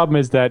 the problem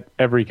is that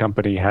every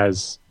company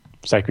has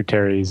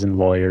secretaries and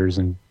lawyers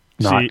and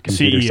not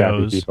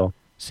computer-savvy people.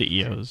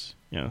 CEOs,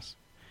 yes.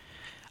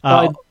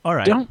 All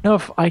right. I don't know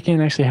if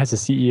ICANN actually has a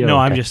CEO. No,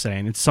 I'm just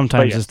saying. It's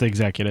sometimes just the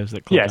executives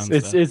that click on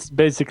stuff. It's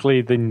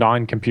basically the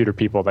non-computer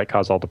people that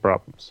cause all the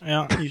problems.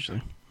 Yeah,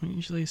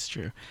 usually it's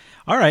true.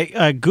 All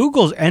right,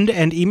 Google's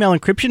end-to-end email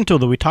encryption tool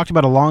that we talked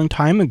about a long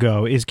time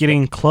ago is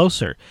getting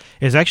closer.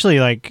 It's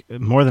actually like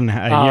more than a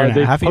year and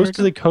a half. They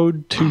posted the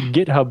code to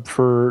GitHub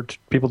for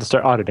people to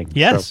start auditing.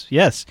 Yes.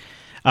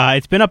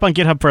 It's been up on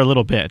GitHub for a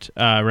little bit,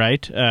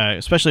 right?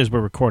 Especially as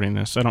we're recording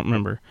this. I don't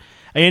remember.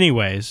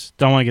 Anyways,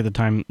 don't want to get the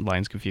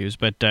timelines confused,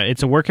 but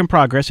it's a work in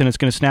progress, and it's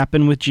going to snap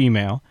in with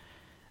Gmail.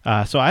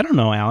 So I don't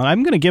know, Alan.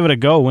 I'm going to give it a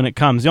go when it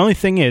comes. The only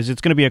thing is,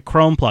 it's going to be a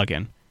Chrome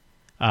plugin.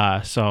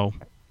 So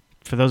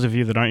for those of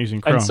you that aren't using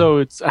Chrome. And so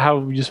it's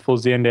how useful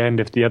is the end-to-end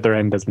if the other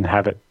end doesn't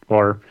have it?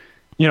 Or,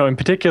 in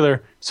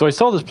particular, so I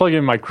saw this plugin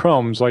in my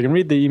Chrome, so I can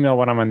read the email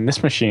when I'm on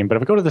this machine, but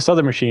if I go to this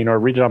other machine or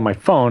read it on my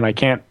phone, I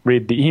can't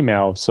read the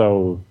email,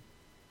 so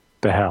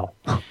the hell.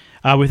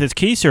 With its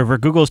key server,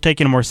 Google is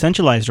taking a more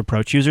centralized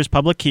approach. Users'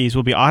 public keys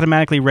will be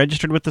automatically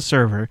registered with the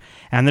server,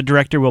 and the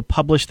director will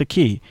publish the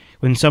key.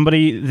 When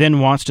somebody then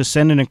wants to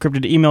send an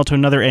encrypted email to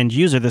another end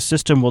user, the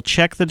system will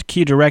check the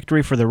key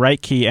directory for the right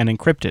key and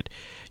encrypt it.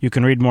 You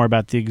can read more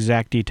about the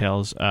exact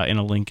details in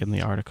a link in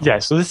the article. Yeah,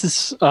 so this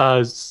is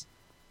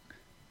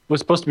was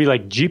supposed to be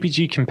like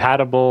GPG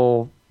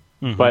compatible,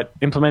 but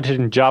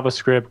implemented in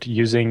JavaScript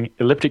using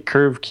elliptic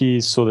curve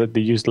keys so that they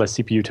used less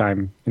CPU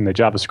time in the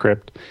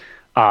JavaScript.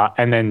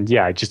 And then,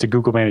 just a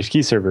Google managed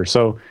key server.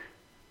 So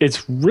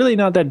it's really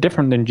not that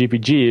different than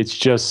GPG. It's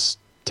just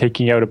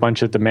taking out a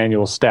bunch of the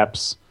manual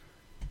steps.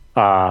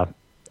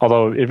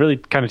 Although it really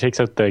kind of takes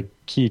out the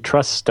key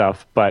trust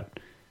stuff, but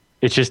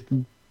it's just,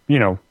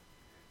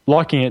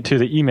 locking it to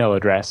the email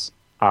address.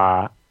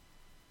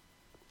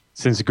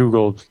 Since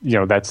Google,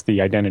 that's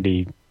the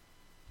identity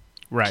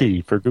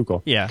key for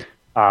Google. Yeah.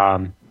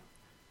 Where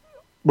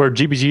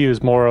GPG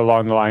is more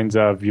along the lines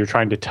of you're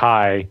trying to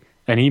tie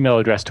an email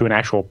address to an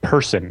actual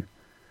person,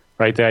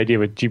 right? The idea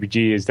with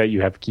GPG is that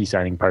you have key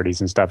signing parties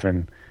and stuff.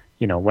 And,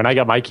 when I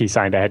got my key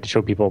signed, I had to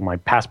show people my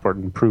passport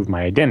and prove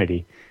my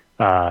identity.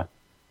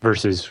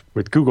 Versus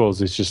with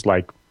Google's, it's just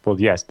like, well,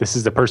 yes, this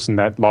is the person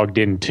that logged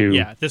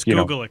into this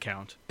Google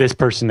account. This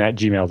person at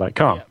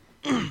gmail.com.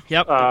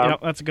 Yep,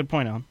 that's a good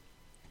point, Alan.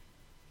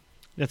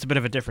 That's a bit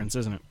of a difference,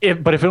 isn't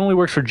it? But if it only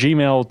works for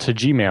Gmail to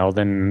Gmail,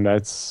 then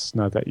that's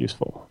not that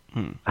useful.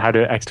 How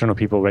do external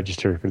people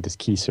register for this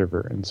key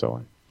server and so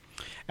on?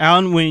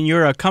 Alan, when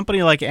you're a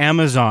company like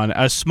Amazon,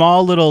 a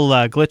small little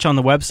glitch on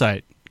the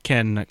website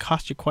can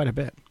cost you quite a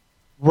bit.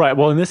 Right.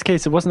 Well, in this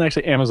case, it wasn't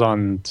actually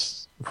Amazon.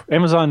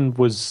 Amazon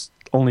was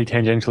only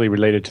tangentially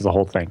related to the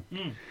whole thing.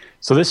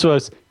 So this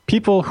was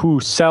people who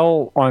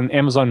sell on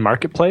Amazon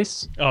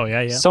Marketplace. Oh,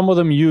 yeah. Some of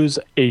them use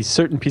a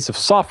certain piece of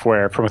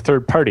software from a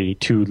third party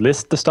to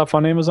list the stuff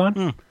on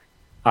Amazon.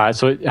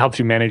 So it helps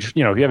you manage, if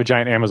you have a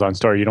giant Amazon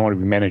store, you don't want to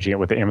be managing it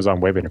with the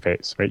Amazon web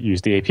interface, right?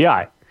 Use the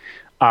API.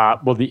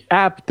 Well, the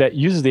app that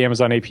uses the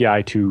Amazon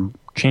API to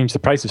change the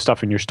price of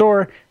stuff in your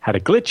store had a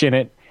glitch in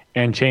it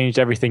and changed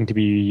everything to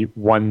be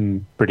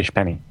 1 British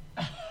penny.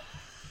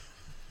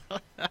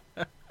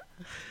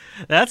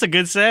 That's a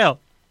good sale.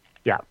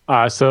 Yeah.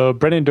 So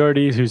Brendan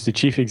Doherty, who's the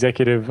chief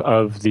executive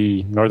of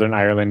the Northern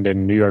Ireland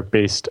and New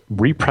York-based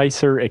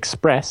Repricer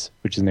Express,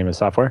 which is the name of the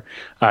software,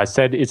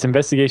 said its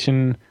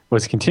investigation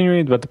was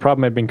continuing, but the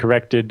problem had been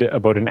corrected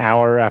about an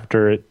hour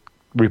after it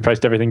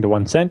repriced everything to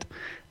 1 cent.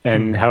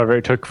 And however,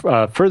 it took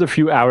a further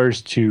few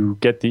hours to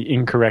get the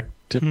incorrect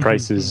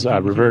prices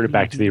reverted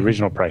back to the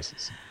original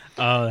prices.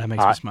 Oh, that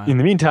makes me smile. In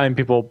the meantime,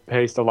 people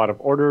placed a lot of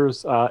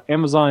orders.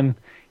 Amazon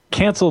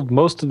canceled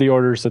most of the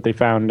orders that they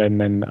found, and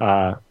then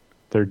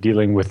they're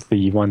dealing with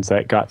the ones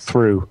that got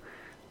through.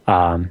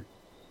 I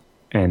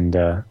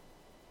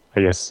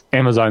guess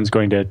Amazon's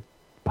going to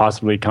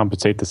possibly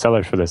compensate the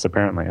sellers for this,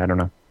 apparently. I don't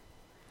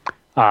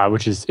know.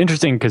 Which is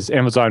interesting because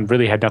Amazon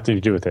really had nothing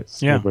to do with it.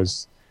 Yeah. It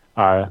was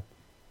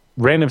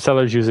random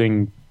sellers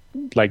using,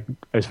 like,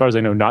 as far as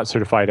I know, not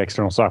certified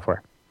external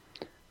software.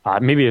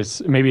 Maybe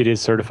it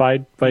is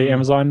certified by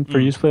Amazon for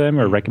use for them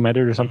or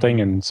recommended or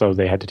something, and so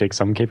they had to take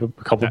some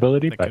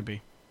culpability. That but could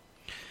be.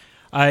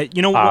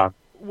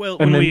 Well,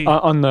 and then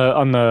on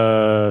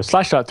the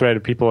Slashdot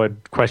thread, people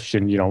had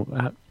questioned,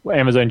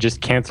 Amazon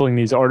just canceling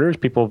these orders.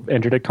 People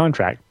entered a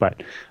contract,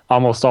 but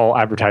almost all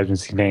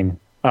advertisements contain,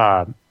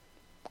 or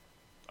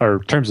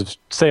terms of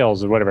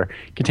sales or whatever,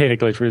 contain a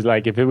glitch where it's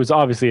like, if it was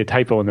obviously a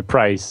typo in the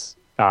price,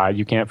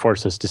 you can't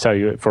force us to sell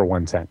you it for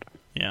 1 cent.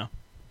 Yeah.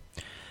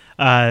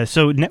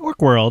 So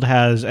Network World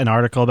has an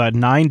article about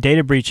 9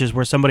 data breaches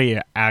where somebody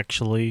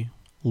actually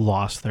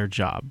lost their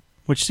job,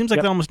 which seems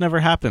like that almost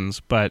never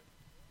happens, but...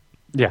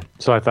 Yeah,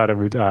 so I thought it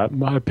would...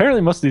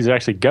 apparently most of these are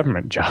actually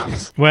government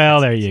jobs.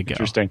 Well, there you go.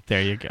 Interesting.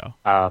 There you go.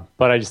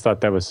 But I just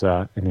thought that was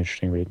an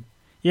interesting read.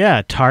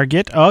 Yeah,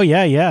 Target. Oh,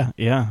 yeah.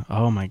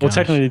 Oh, my gosh.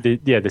 Well, technically,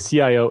 the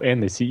CIO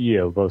and the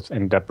CEO both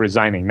ended up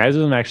resigning. Neither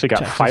of them actually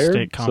got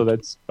fired, so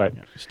that's... But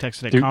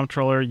Texas State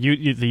Comptroller,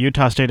 the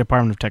Utah State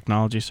Department of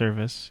Technology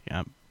Service.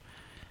 Yeah.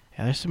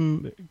 Yeah, there's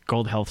some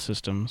Gold Health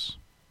Systems.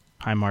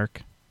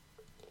 Highmark.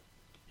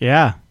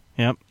 Yeah.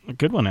 Yep. A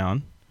good one,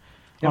 Alan.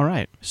 Yep. All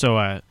right.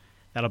 So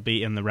that'll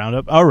be in the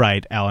roundup. All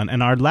right, Alan.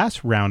 And our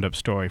last roundup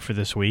story for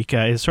this week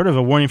is sort of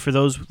a warning for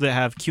those that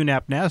have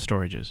QNAP NAS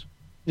storages.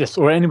 Yes,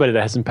 or anybody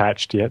that hasn't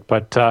patched yet.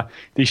 But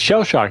the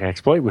shell shock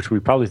exploit, which we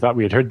probably thought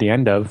we had heard the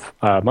end of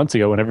months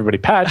ago when everybody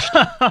patched,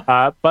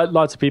 but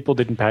lots of people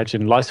didn't patch,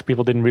 and lots of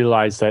people didn't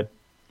realize that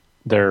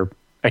their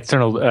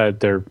external,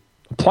 their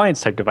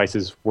appliance-type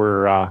devices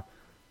were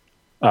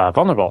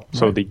vulnerable.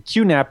 So the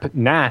QNAP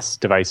NAS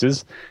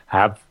devices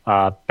have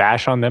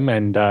bash on them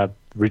and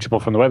reachable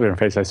from the web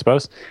interface, I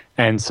suppose.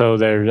 And so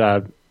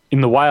they're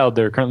in the wild,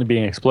 they're currently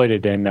being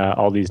exploited, and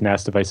all these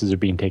NAS devices are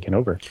being taken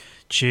over.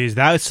 Jeez,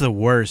 that's the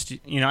worst.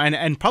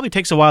 And probably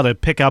takes a while to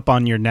pick up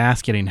on your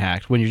NAS getting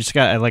hacked when you just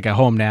got like a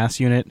home NAS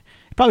unit.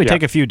 It probably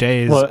take a few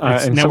days. Well,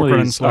 it's and network some of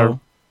running these slow. are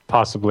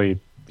possibly,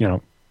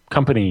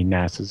 company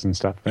NASs and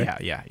stuff,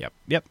 right?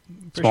 Yep.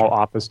 Small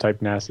office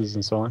type NASs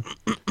and so on.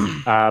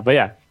 But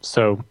yeah,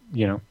 so,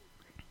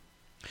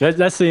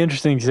 that's the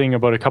interesting thing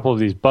about a couple of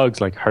these bugs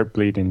like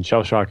Heartbleed and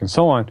Shell Shock and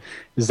so on,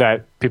 is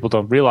that people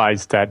don't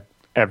realize that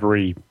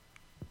every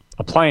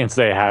appliance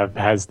they have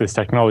has this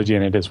technology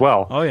in it as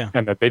well. Oh, yeah.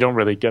 And that they don't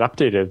really get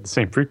updated at the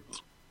same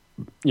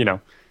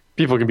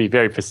people can be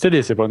very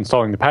fastidious about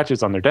installing the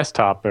patches on their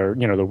desktop or,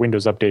 the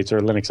Windows updates or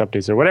Linux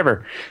updates or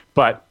whatever,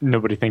 but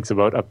nobody thinks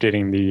about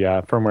updating the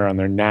firmware on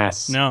their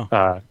NAS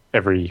the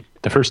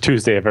first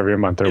Tuesday of every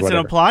month or whatever. It's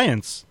an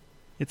appliance.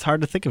 It's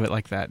hard to think of it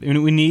like that.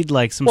 We need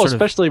like some sort of...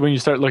 especially when you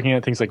start looking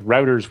at things like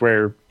routers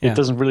where it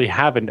doesn't really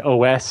have an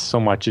OS so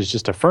much as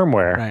just a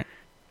firmware. Right.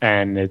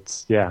 And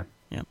it's, Yep.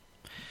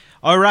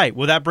 All right.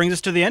 Well, that brings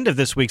us to the end of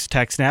this week's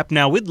TechSNAP.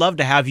 Now, we'd love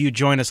to have you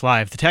join us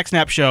live. The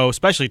TechSNAP show,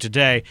 especially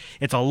today,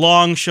 it's a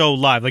long show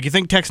live. Like, you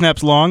think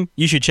TechSNAP's long?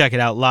 You should check it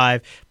out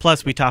live.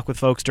 Plus, we talk with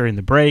folks during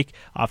the break,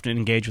 often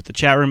engage with the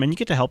chat room, and you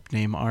get to help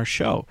name our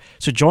show.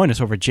 So join us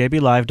over at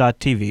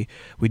jblive.tv.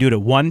 We do it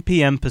at 1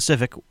 p.m.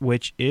 Pacific,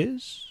 which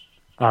is...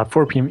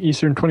 4 p.m.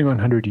 Eastern,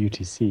 2100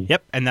 UTC.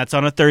 Yep, and that's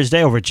on a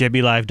Thursday over at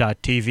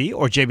jblive.tv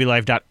or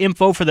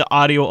jblive.info for the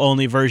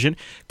audio-only version.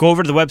 Go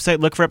over to the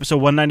website, look for episode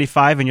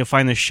 195, and you'll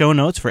find the show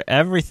notes for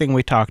everything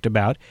we talked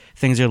about.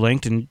 Things are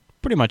linked in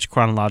pretty much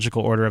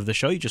chronological order of the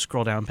show. You just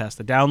scroll down past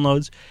the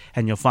downloads,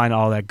 and you'll find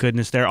all that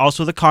goodness there.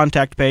 Also, the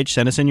contact page.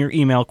 Send us in your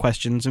email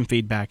questions and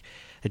feedback.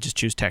 Just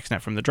choose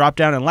TechSNAP from the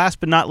drop-down. And last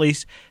but not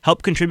least,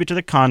 help contribute to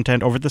the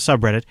content over at the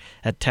subreddit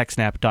at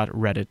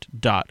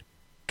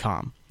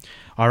techsnap.reddit.com.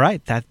 All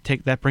right,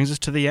 that brings us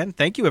to the end.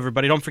 Thank you,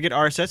 everybody. Don't forget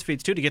RSS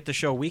feeds, too, to get the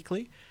show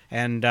weekly.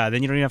 And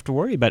then you don't even have to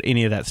worry about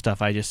any of that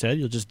stuff I just said.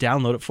 You'll just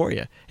download it for you.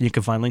 And you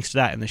can find links to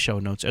that in the show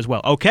notes as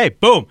well. Okay,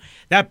 boom.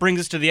 That brings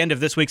us to the end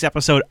of this week's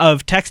episode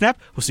of TechSNAP.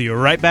 We'll see you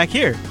right back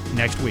here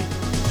next week.